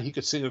 my God, he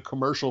could sing a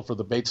commercial for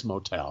the Bates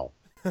Motel.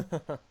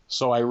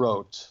 So I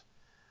wrote,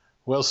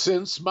 "Well,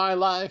 since my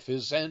life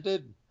is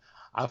ended,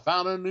 I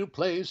found a new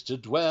place to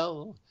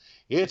dwell.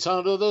 It's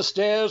under the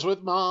stairs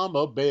with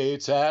Mama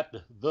Bates at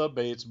the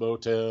Bates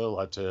Motel.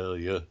 I tell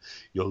you,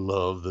 you'll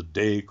love the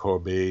decor,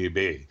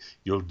 baby.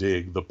 You'll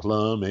dig the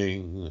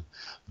plumbing.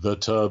 The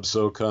tub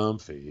so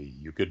comfy,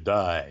 you could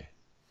die."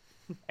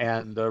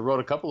 And wrote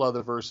a couple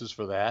other verses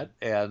for that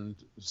and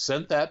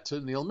sent that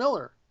to Neil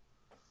Miller.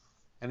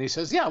 And he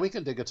says, "Yeah, we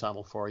can dig a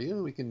tunnel for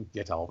you. We can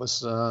get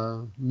Elvis,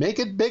 make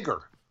it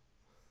bigger."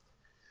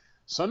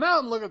 So now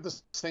I'm looking at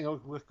this thing.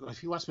 If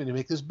he wants me to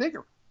make this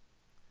bigger,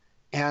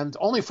 and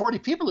only 40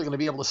 people are going to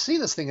be able to see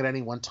this thing at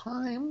any one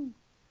time,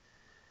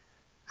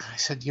 I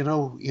said,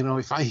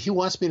 if he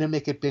wants me to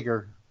make it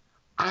bigger,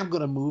 I'm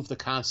going to move the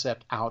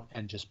concept out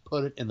and just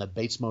put it in the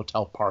Bates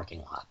Motel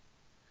parking lot.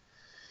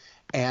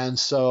 And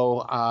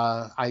so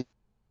I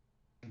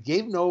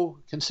gave no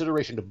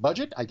consideration to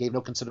budget. I gave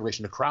no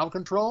consideration to crowd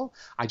control.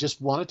 I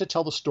just wanted to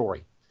tell the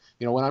story.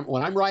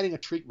 When I'm writing a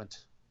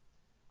treatment,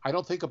 I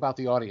don't think about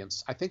the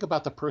audience. I think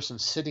about the person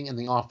sitting in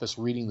the office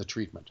reading the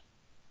treatment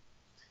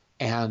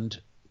and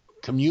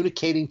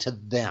communicating to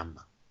them.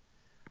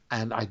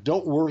 And I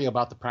don't worry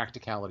about the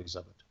practicalities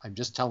of it. I'm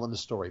just telling the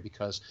story,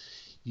 because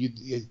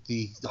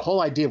the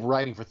whole idea of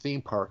writing for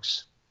theme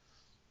parks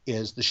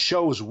is the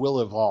shows will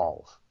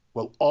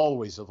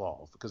always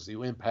evolve, because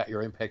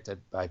you're impacted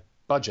by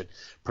budget,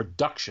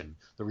 production,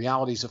 the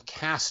realities of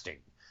casting,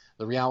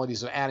 the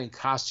realities of adding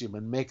costume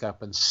and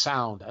makeup and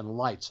sound and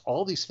lights.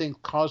 All these things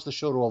cause the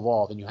show to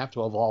evolve, and you have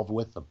to evolve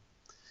with them.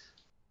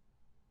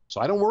 So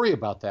I don't worry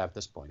about that at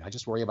this point. I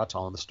just worry about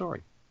telling the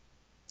story.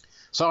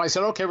 So I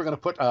said, okay, we're going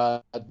to put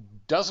a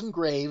dozen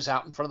graves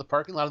out in front of the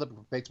parking lot of the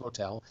Bates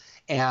Motel,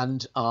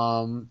 and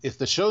if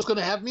the show's going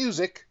to have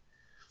music,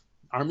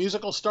 our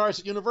musical stars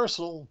at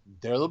Universal,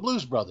 they're the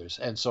Blues Brothers.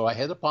 And so I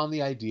hit upon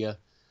the idea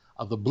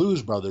of the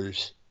Blues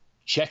Brothers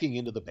checking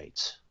into the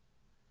Bates,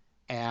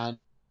 and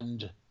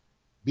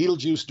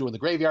Beetlejuice doing the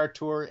graveyard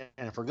tour.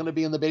 And if we're going to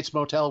be in the Bates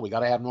Motel, we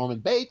got to have Norman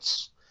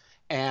Bates,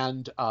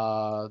 and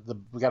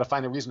we got to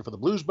find a reason for the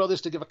Blues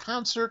Brothers to give a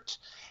concert.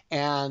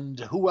 And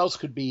who else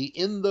could be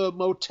in the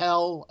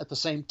motel at the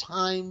same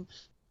time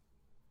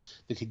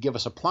that could give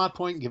us a plot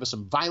point, give us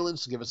some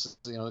violence, give us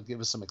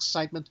some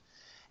excitement.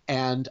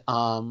 And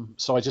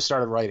so I just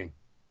started writing.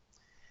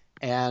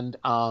 And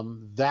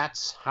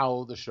that's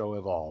how the show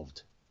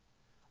evolved.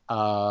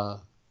 I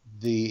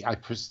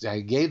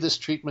gave this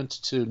treatment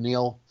to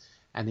Neil,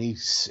 and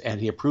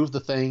he approved the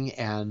thing,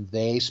 and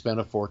they spent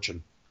a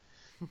fortune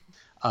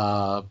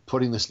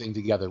putting this thing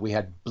together. We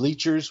had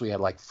bleachers. We had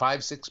like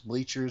 5-6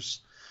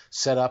 bleachers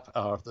set up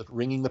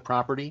ringing the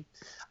property.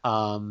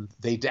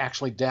 They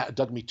actually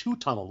dug me 2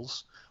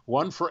 tunnels,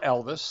 one for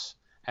Elvis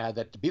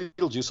that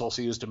Beetlejuice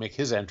also used to make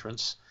his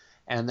entrance,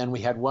 and then we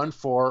had one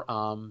for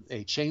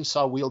a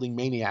chainsaw-wielding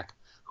maniac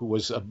who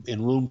was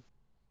in room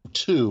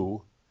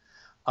 2,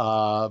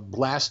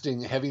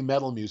 blasting heavy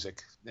metal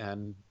music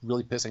and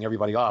really pissing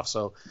everybody off.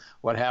 So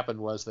what happened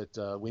was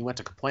that we went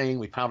to complain.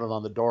 We pounded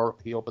on the door.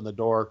 He opened the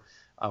door.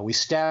 We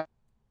stabbed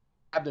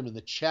him in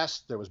the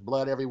chest. There was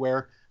blood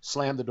everywhere.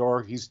 Slammed the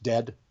door. He's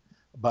dead.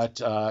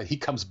 But he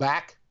comes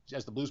back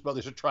as the Blues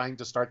Brothers are trying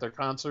to start their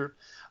concert.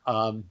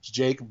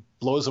 Jake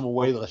blows him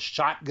away with a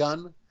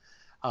shotgun.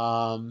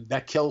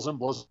 That kills him,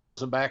 blows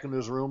him back into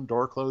his room,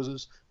 door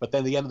closes. But then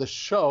at the end of the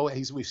show,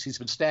 he's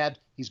been stabbed,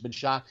 he's been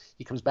shot.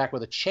 He comes back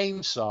with a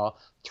chainsaw,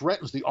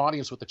 threatens the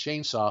audience with the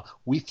chainsaw.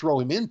 We throw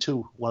him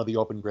into one of the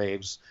open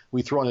graves.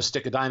 We throw in a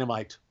stick of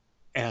dynamite,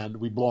 and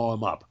we blow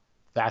him up.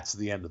 That's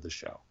the end of the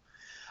show.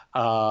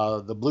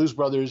 The Blues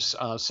Brothers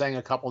sang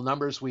a couple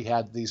numbers. We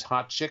had these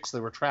hot chicks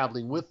that were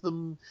traveling with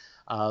them.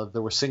 They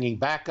were singing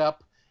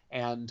backup.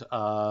 And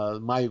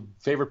my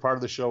favorite part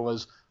of the show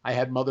was I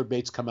had Mother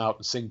Bates come out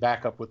and sing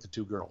backup with the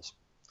 2 girls.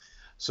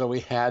 So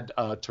we had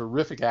a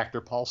terrific actor.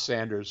 Paul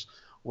Sanders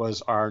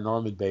was our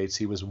Norman Bates.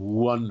 He was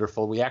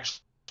wonderful. We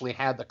actually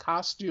had the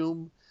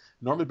costume,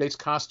 Norman Bates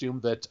costume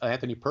that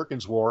Anthony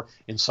Perkins wore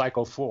in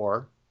Psycho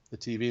 4, the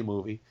TV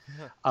movie,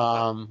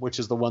 which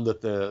is the one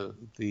that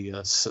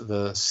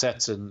the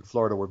sets in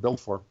Florida were built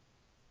for.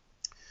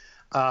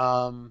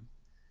 And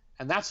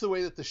that's the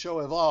way that the show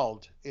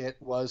evolved. It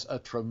was a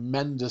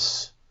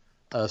tremendous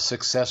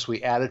success.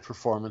 We added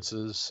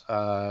performances.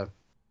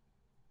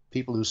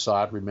 People who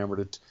saw it remembered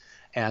it.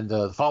 And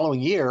the following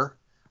year,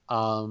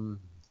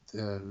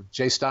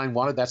 Jay Stein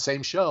wanted that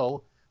same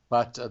show,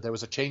 but there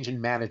was a change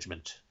in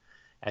management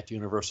at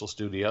Universal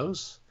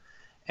Studios,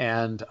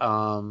 and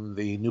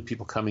the new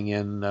people coming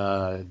in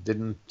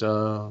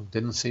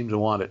didn't seem to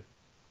want it,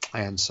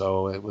 and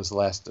so it was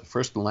the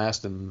first and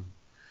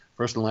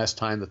last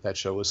time that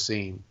show was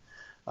seen.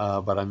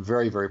 But I'm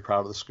very, very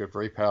proud of the script,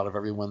 very proud of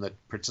everyone that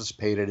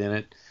participated in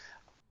it.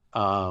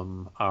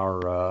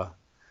 Our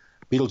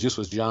Beetlejuice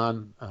was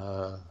John.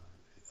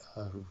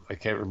 I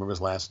can't remember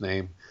his last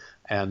name.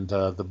 And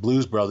the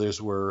Blues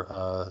Brothers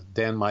were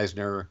Dan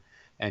Meisner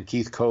and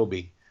Keith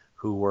Colby,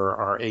 who were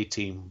our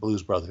A-Team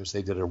Blues Brothers.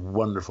 They did a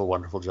wonderful,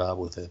 wonderful job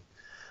with it.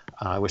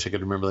 I wish I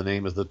could remember the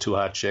name of the 2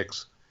 hot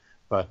chicks.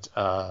 But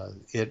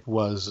it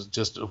was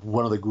just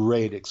one of the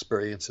great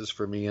experiences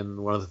for me, and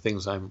one of the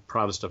things I'm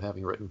proudest of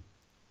having written.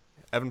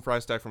 Evan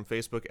Freistack from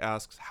Facebook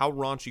asks, how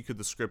raunchy could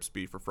the scripts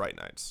be for Fright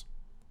Nights?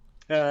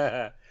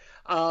 Well,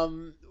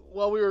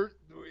 there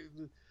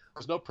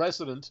was no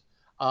precedent.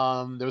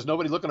 There was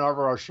nobody looking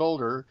over our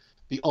shoulder.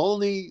 The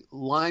only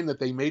line that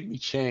they made me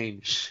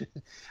change,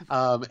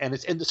 and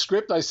it's in the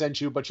script I sent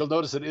you, but you'll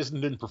notice it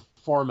isn't in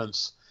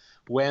performance.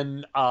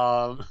 When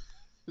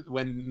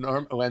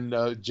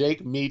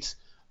Jake meets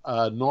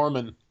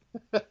Norman,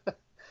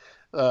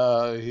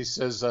 he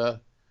says,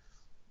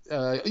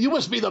 "You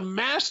must be the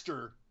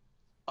master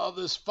of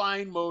this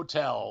fine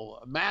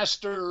motel,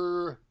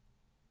 master."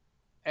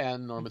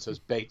 And Norman says,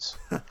 "Bates."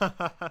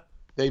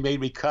 They made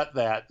me cut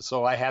that,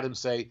 so I had him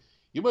say,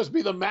 "You must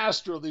be the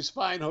master of this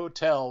fine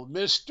hotel,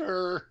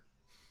 Mr."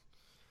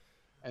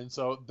 And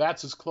so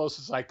that's as close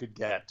as I could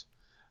get.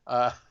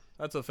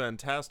 That's a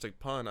fantastic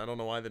pun. I don't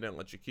know why they didn't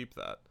let you keep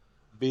that.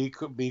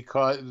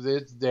 Because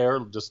they're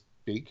just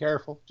being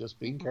careful,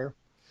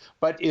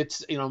 But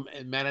it's,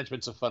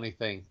 management's a funny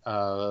thing.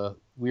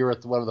 We were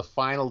at one of the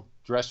final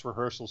dress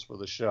rehearsals for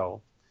the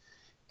show,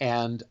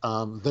 and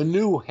the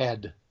new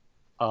head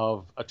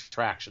of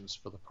attractions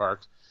for the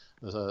parks,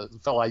 the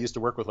fellow I used to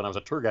work with when I was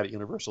a tour guide at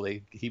Universal,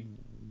 he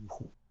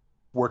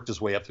worked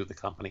his way up through the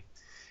company.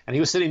 And he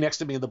was sitting next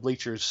to me in the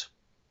bleachers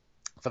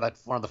for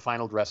one of the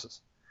final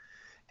dresses.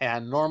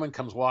 And Norman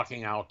comes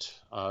walking out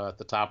at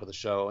the top of the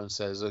show and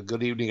says,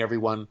 "Good evening,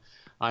 everyone.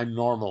 I'm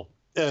Norman."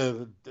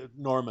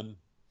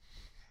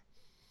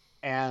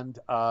 And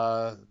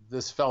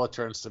this fella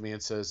turns to me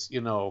and says,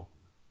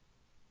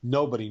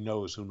 "Nobody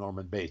knows who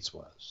Norman Bates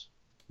was.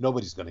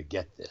 Nobody's going to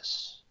get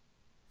this."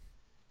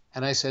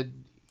 And I said,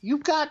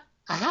 "You've got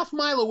a half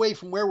mile away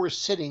from where we're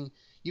sitting,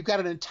 you've got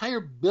an entire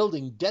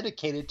building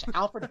dedicated to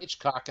Alfred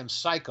Hitchcock and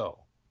Psycho.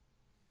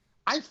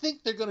 I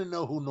think they're going to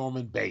know who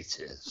Norman Bates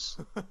is."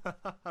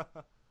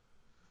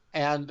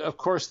 And of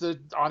course, the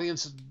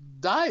audience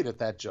died at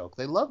that joke.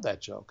 They loved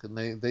that joke, and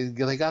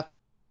they got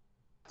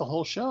the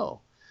whole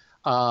show.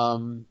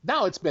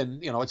 Now it's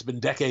been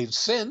decades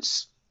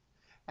since,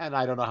 and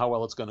I don't know how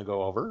well it's going to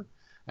go over.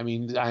 I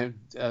mean, a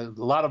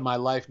lot of my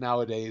life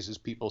nowadays is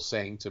people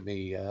saying to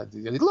me,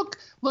 "Look,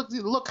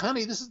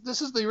 honey, this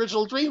is the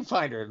original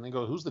Dreamfinder," and they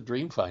go, "Who's the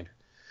Dreamfinder?"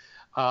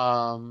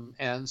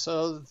 And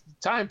so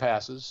time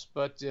passes,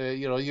 but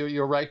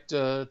you're right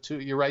to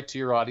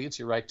your audience.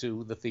 You're right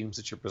to the themes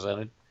that you're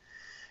presented,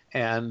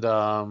 and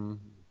I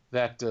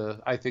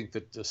think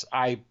that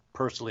I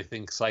personally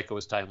think Psycho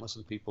is timeless,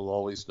 and people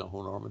always know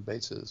who Norman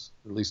Bates is.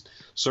 At least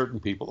certain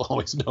people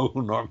always know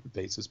who Norman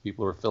Bates is.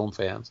 People who are film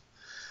fans,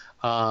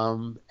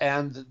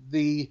 and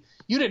you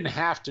didn't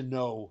have to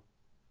know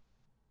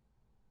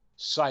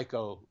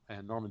Psycho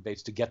and Norman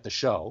Bates to get the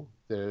show.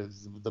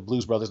 The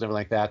Blues Brothers and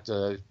everything like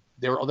that.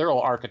 They're all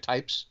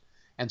archetypes,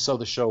 and so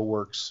the show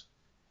works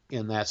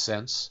in that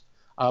sense.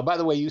 By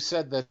the way, you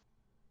said that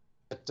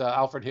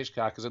Alfred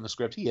Hitchcock is in the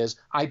script. He is.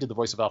 I did the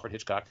voice of Alfred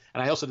Hitchcock,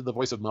 and I also did the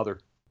voice of Mother.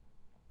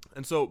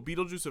 And so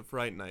Beetlejuice at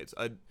Fright Nights,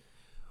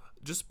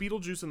 just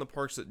Beetlejuice in the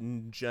parks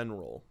in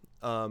general.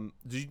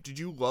 Did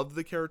you love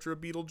the character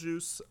of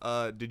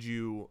Beetlejuice? Did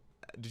you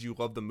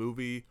love the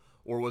movie,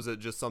 or was it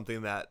just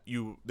something that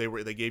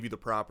they gave you the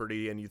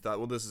property and you thought,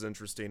 well, this is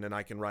interesting and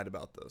I can write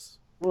about this?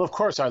 Well, of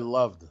course, I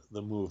loved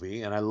the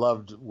movie, and I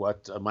loved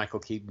what Michael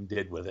Keaton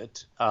did with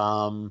it.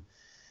 And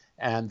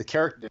the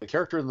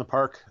character in the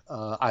park,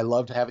 I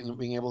loved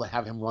being able to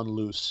have him run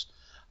loose.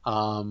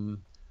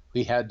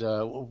 We had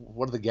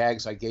one of the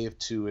gags I gave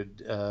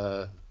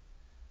to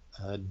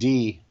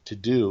Dee to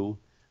do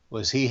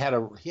was he had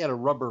a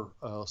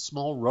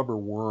small rubber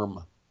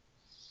worm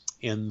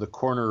in the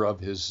corner of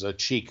his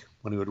cheek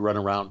when he would run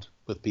around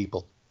with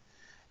people,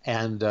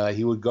 and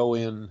he would go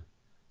in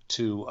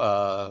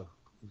to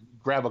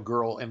grab a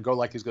girl and go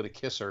like he's going to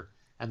kiss her,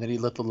 and then he'd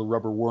let the little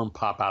rubber worm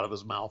pop out of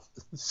his mouth.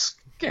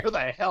 Scare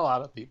the hell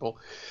out of people.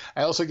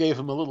 I also gave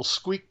him a little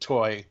squeak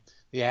toy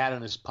he had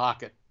in his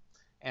pocket,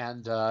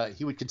 and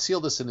he would conceal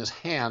this in his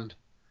hand,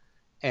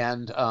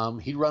 and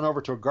he'd run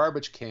over to a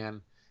garbage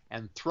can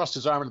and thrust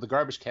his arm into the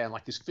garbage can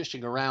like he's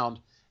fishing around,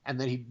 and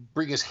then he'd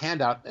bring his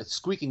hand out and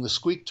squeaking the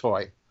squeak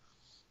toy,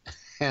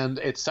 and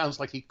it sounds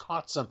like he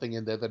caught something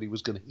in there that he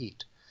was going to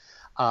eat.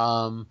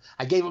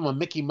 I gave him a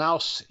Mickey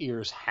Mouse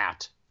ears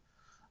hat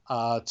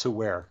to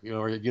wear.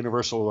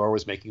 Universal were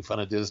always making fun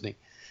of Disney.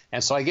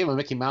 And so I gave him a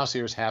Mickey Mouse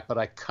ears hat, but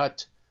I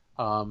cut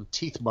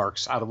teeth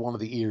marks out of one of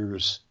the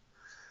ears.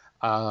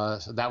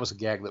 So that was a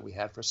gag that we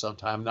had for some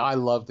time. Now, I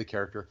love the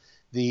character.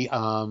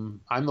 I'm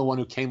the one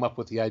who came up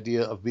with the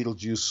idea of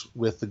Beetlejuice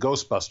with the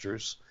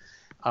Ghostbusters,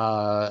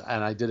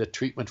 and I did a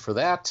treatment for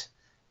that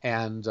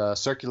and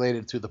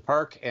circulated through the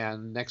park.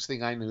 And next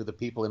thing I knew, the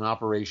people in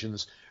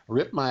operations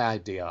ripped my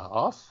idea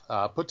off,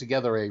 put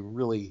together a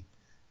really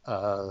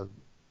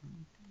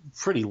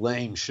pretty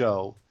lame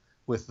show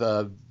with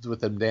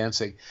them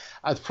dancing.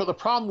 For the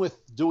problem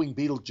with doing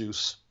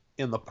Beetlejuice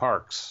in the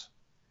parks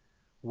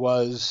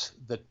was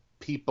that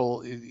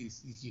people who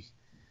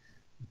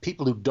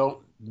don't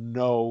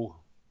know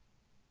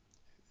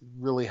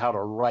really how to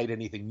write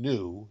anything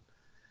new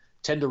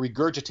tend to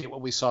regurgitate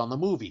what we saw in the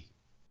movie.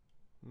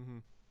 Mm-hmm.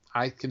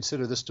 I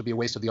consider this to be a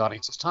waste of the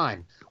audience's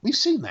time. We've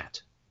seen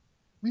that.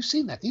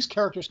 These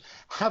characters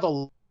have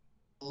a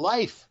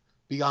life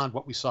beyond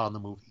what we saw in the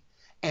movie.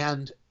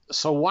 And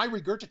so why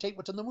regurgitate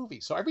what's in the movie?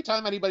 So every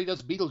time anybody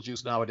does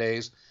Beetlejuice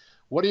nowadays,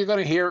 what are you going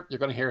to hear? You're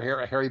going to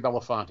hear Harry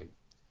Belafonte.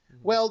 Mm-hmm.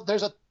 Well,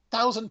 there's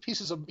 1,000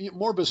 pieces of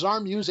more bizarre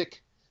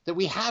music that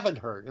we haven't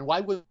heard. And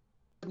why wouldn't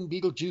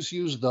Beetlejuice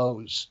use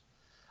those?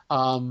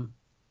 I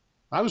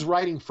was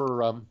writing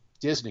for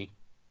Disney.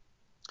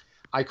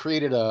 I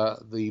created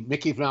the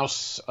Mickey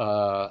Mouse,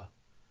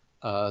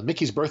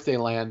 Mickey's Birthday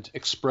Land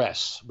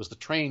Express was the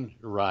train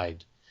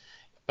ride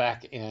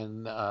back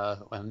in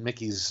on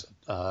Mickey's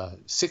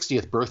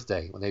 60th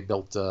birthday when they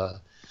built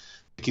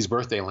Mickey's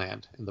Birthday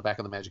Land in the back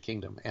of the Magic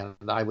Kingdom. And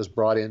I was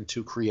brought in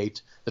to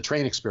create the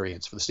train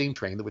experience for the steam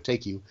train that would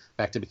take you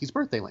back to Mickey's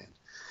Birthday Land.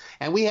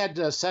 And we had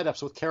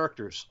setups with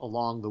characters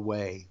along the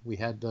way. We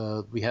had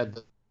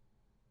the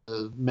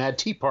Mad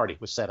Tea Party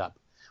was set up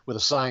with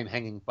a sign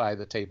hanging by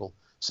the table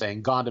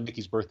saying "Gone to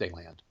Mickey's Birthday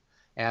Land,"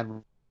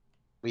 and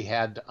we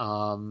had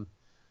the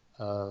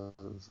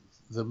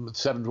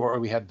Seven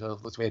Dwarfs. We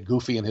had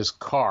Goofy in his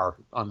car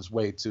on his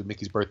way to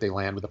Mickey's Birthday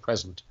Land with a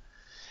present.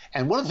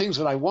 And one of the things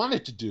that I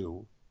wanted to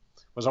do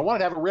was I wanted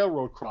to have a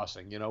railroad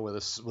crossing,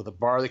 with a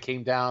bar that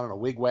came down and a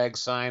wigwag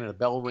sign and a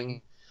bell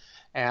ringing.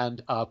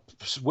 And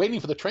waiting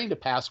for the train to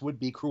pass would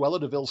be Cruella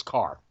de Vil's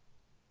car.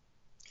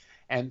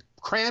 And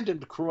crammed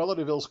into Cruella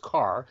de Vil's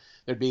car,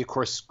 there'd be, of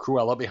course,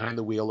 Cruella behind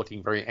the wheel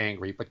looking very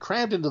angry. But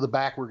crammed into the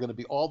back were going to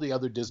be all the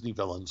other Disney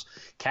villains,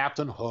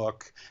 Captain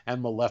Hook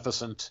and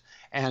Maleficent,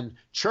 and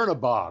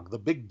Chernabog, the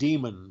big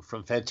demon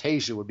from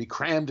Fantasia, would be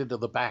crammed into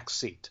the back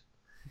seat.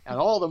 And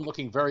all of them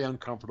looking very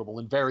uncomfortable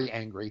and very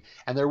angry.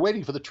 And they're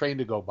waiting for the train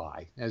to go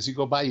by. As you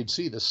go by, you'd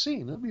see this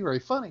scene. It'd be very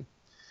funny.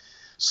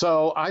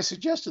 So I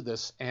suggested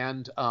this,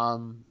 and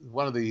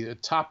one of the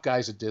top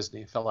guys at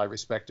Disney, a fellow I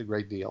respect a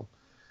great deal,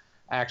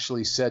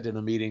 actually said in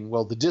a meeting,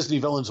 well, the Disney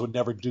villains would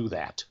never do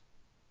that.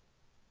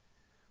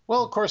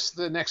 Well, of course,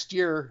 the next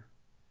year,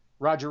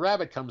 Roger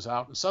Rabbit comes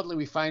out, and suddenly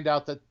we find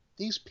out that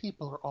these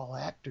people are all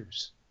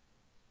actors.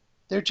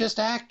 They're just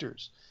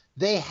actors.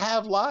 They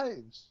have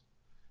lives.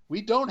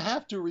 We don't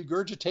have to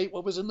regurgitate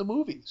what was in the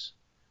movies.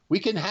 We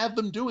can have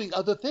them doing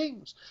other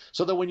things,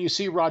 so that when you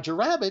see Roger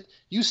Rabbit,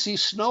 you see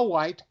Snow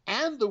White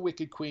and the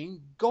Wicked Queen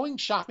going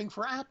shopping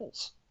for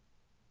apples.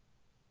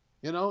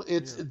 You know,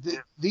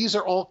 these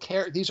are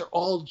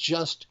all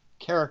just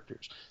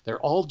characters. They're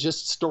all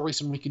just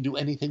stories, and we can do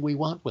anything we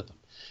want with them.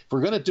 If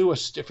we're going to do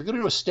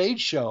a stage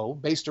show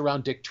based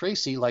around Dick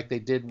Tracy, like they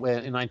did in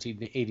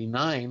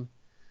 1989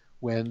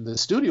 when the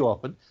studio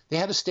opened, they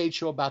had a stage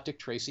show about Dick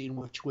Tracy, in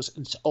which was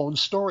its own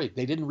story.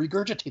 They didn't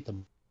regurgitate the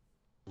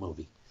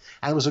movie,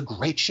 and it was a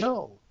great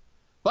show.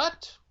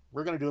 But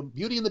we're going to do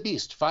Beauty and the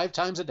Beast 5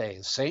 times a day,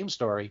 same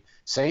story,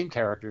 same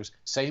characters,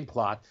 same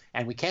plot,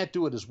 and we can't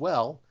do it as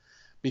well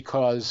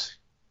because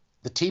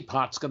the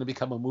teapot's going to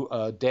become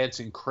a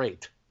dancing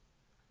crate,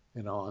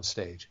 you know, on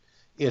stage.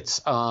 We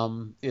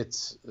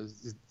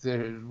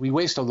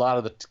waste a lot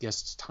of the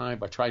guests' time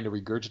by trying to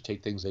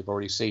regurgitate things they've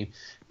already seen,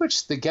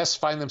 which the guests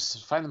find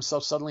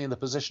themselves suddenly in the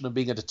position of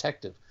being a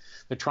detective.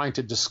 They're trying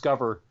to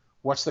discover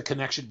what's the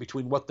connection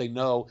between what they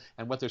know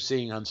and what they're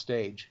seeing on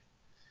stage,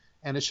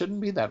 and it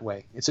shouldn't be that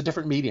way. It's a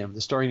different medium.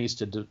 The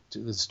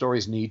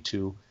stories need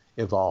to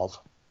evolve,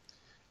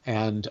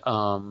 and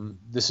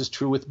this is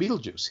true with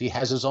Beetlejuice. He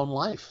has his own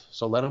life,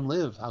 so let him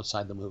live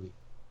outside the movie.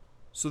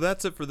 So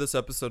that's it for this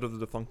episode of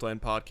the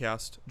Defunctland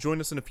podcast. Join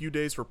us in a few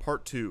days for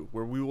part 2,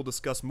 where we will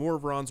discuss more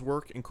of Ron's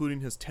work, including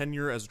his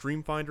tenure as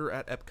Dreamfinder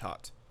at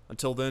Epcot.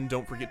 Until then,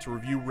 don't forget to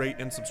review, rate,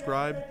 and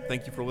subscribe.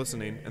 Thank you for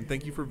listening, and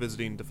thank you for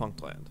visiting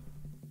Defunctland.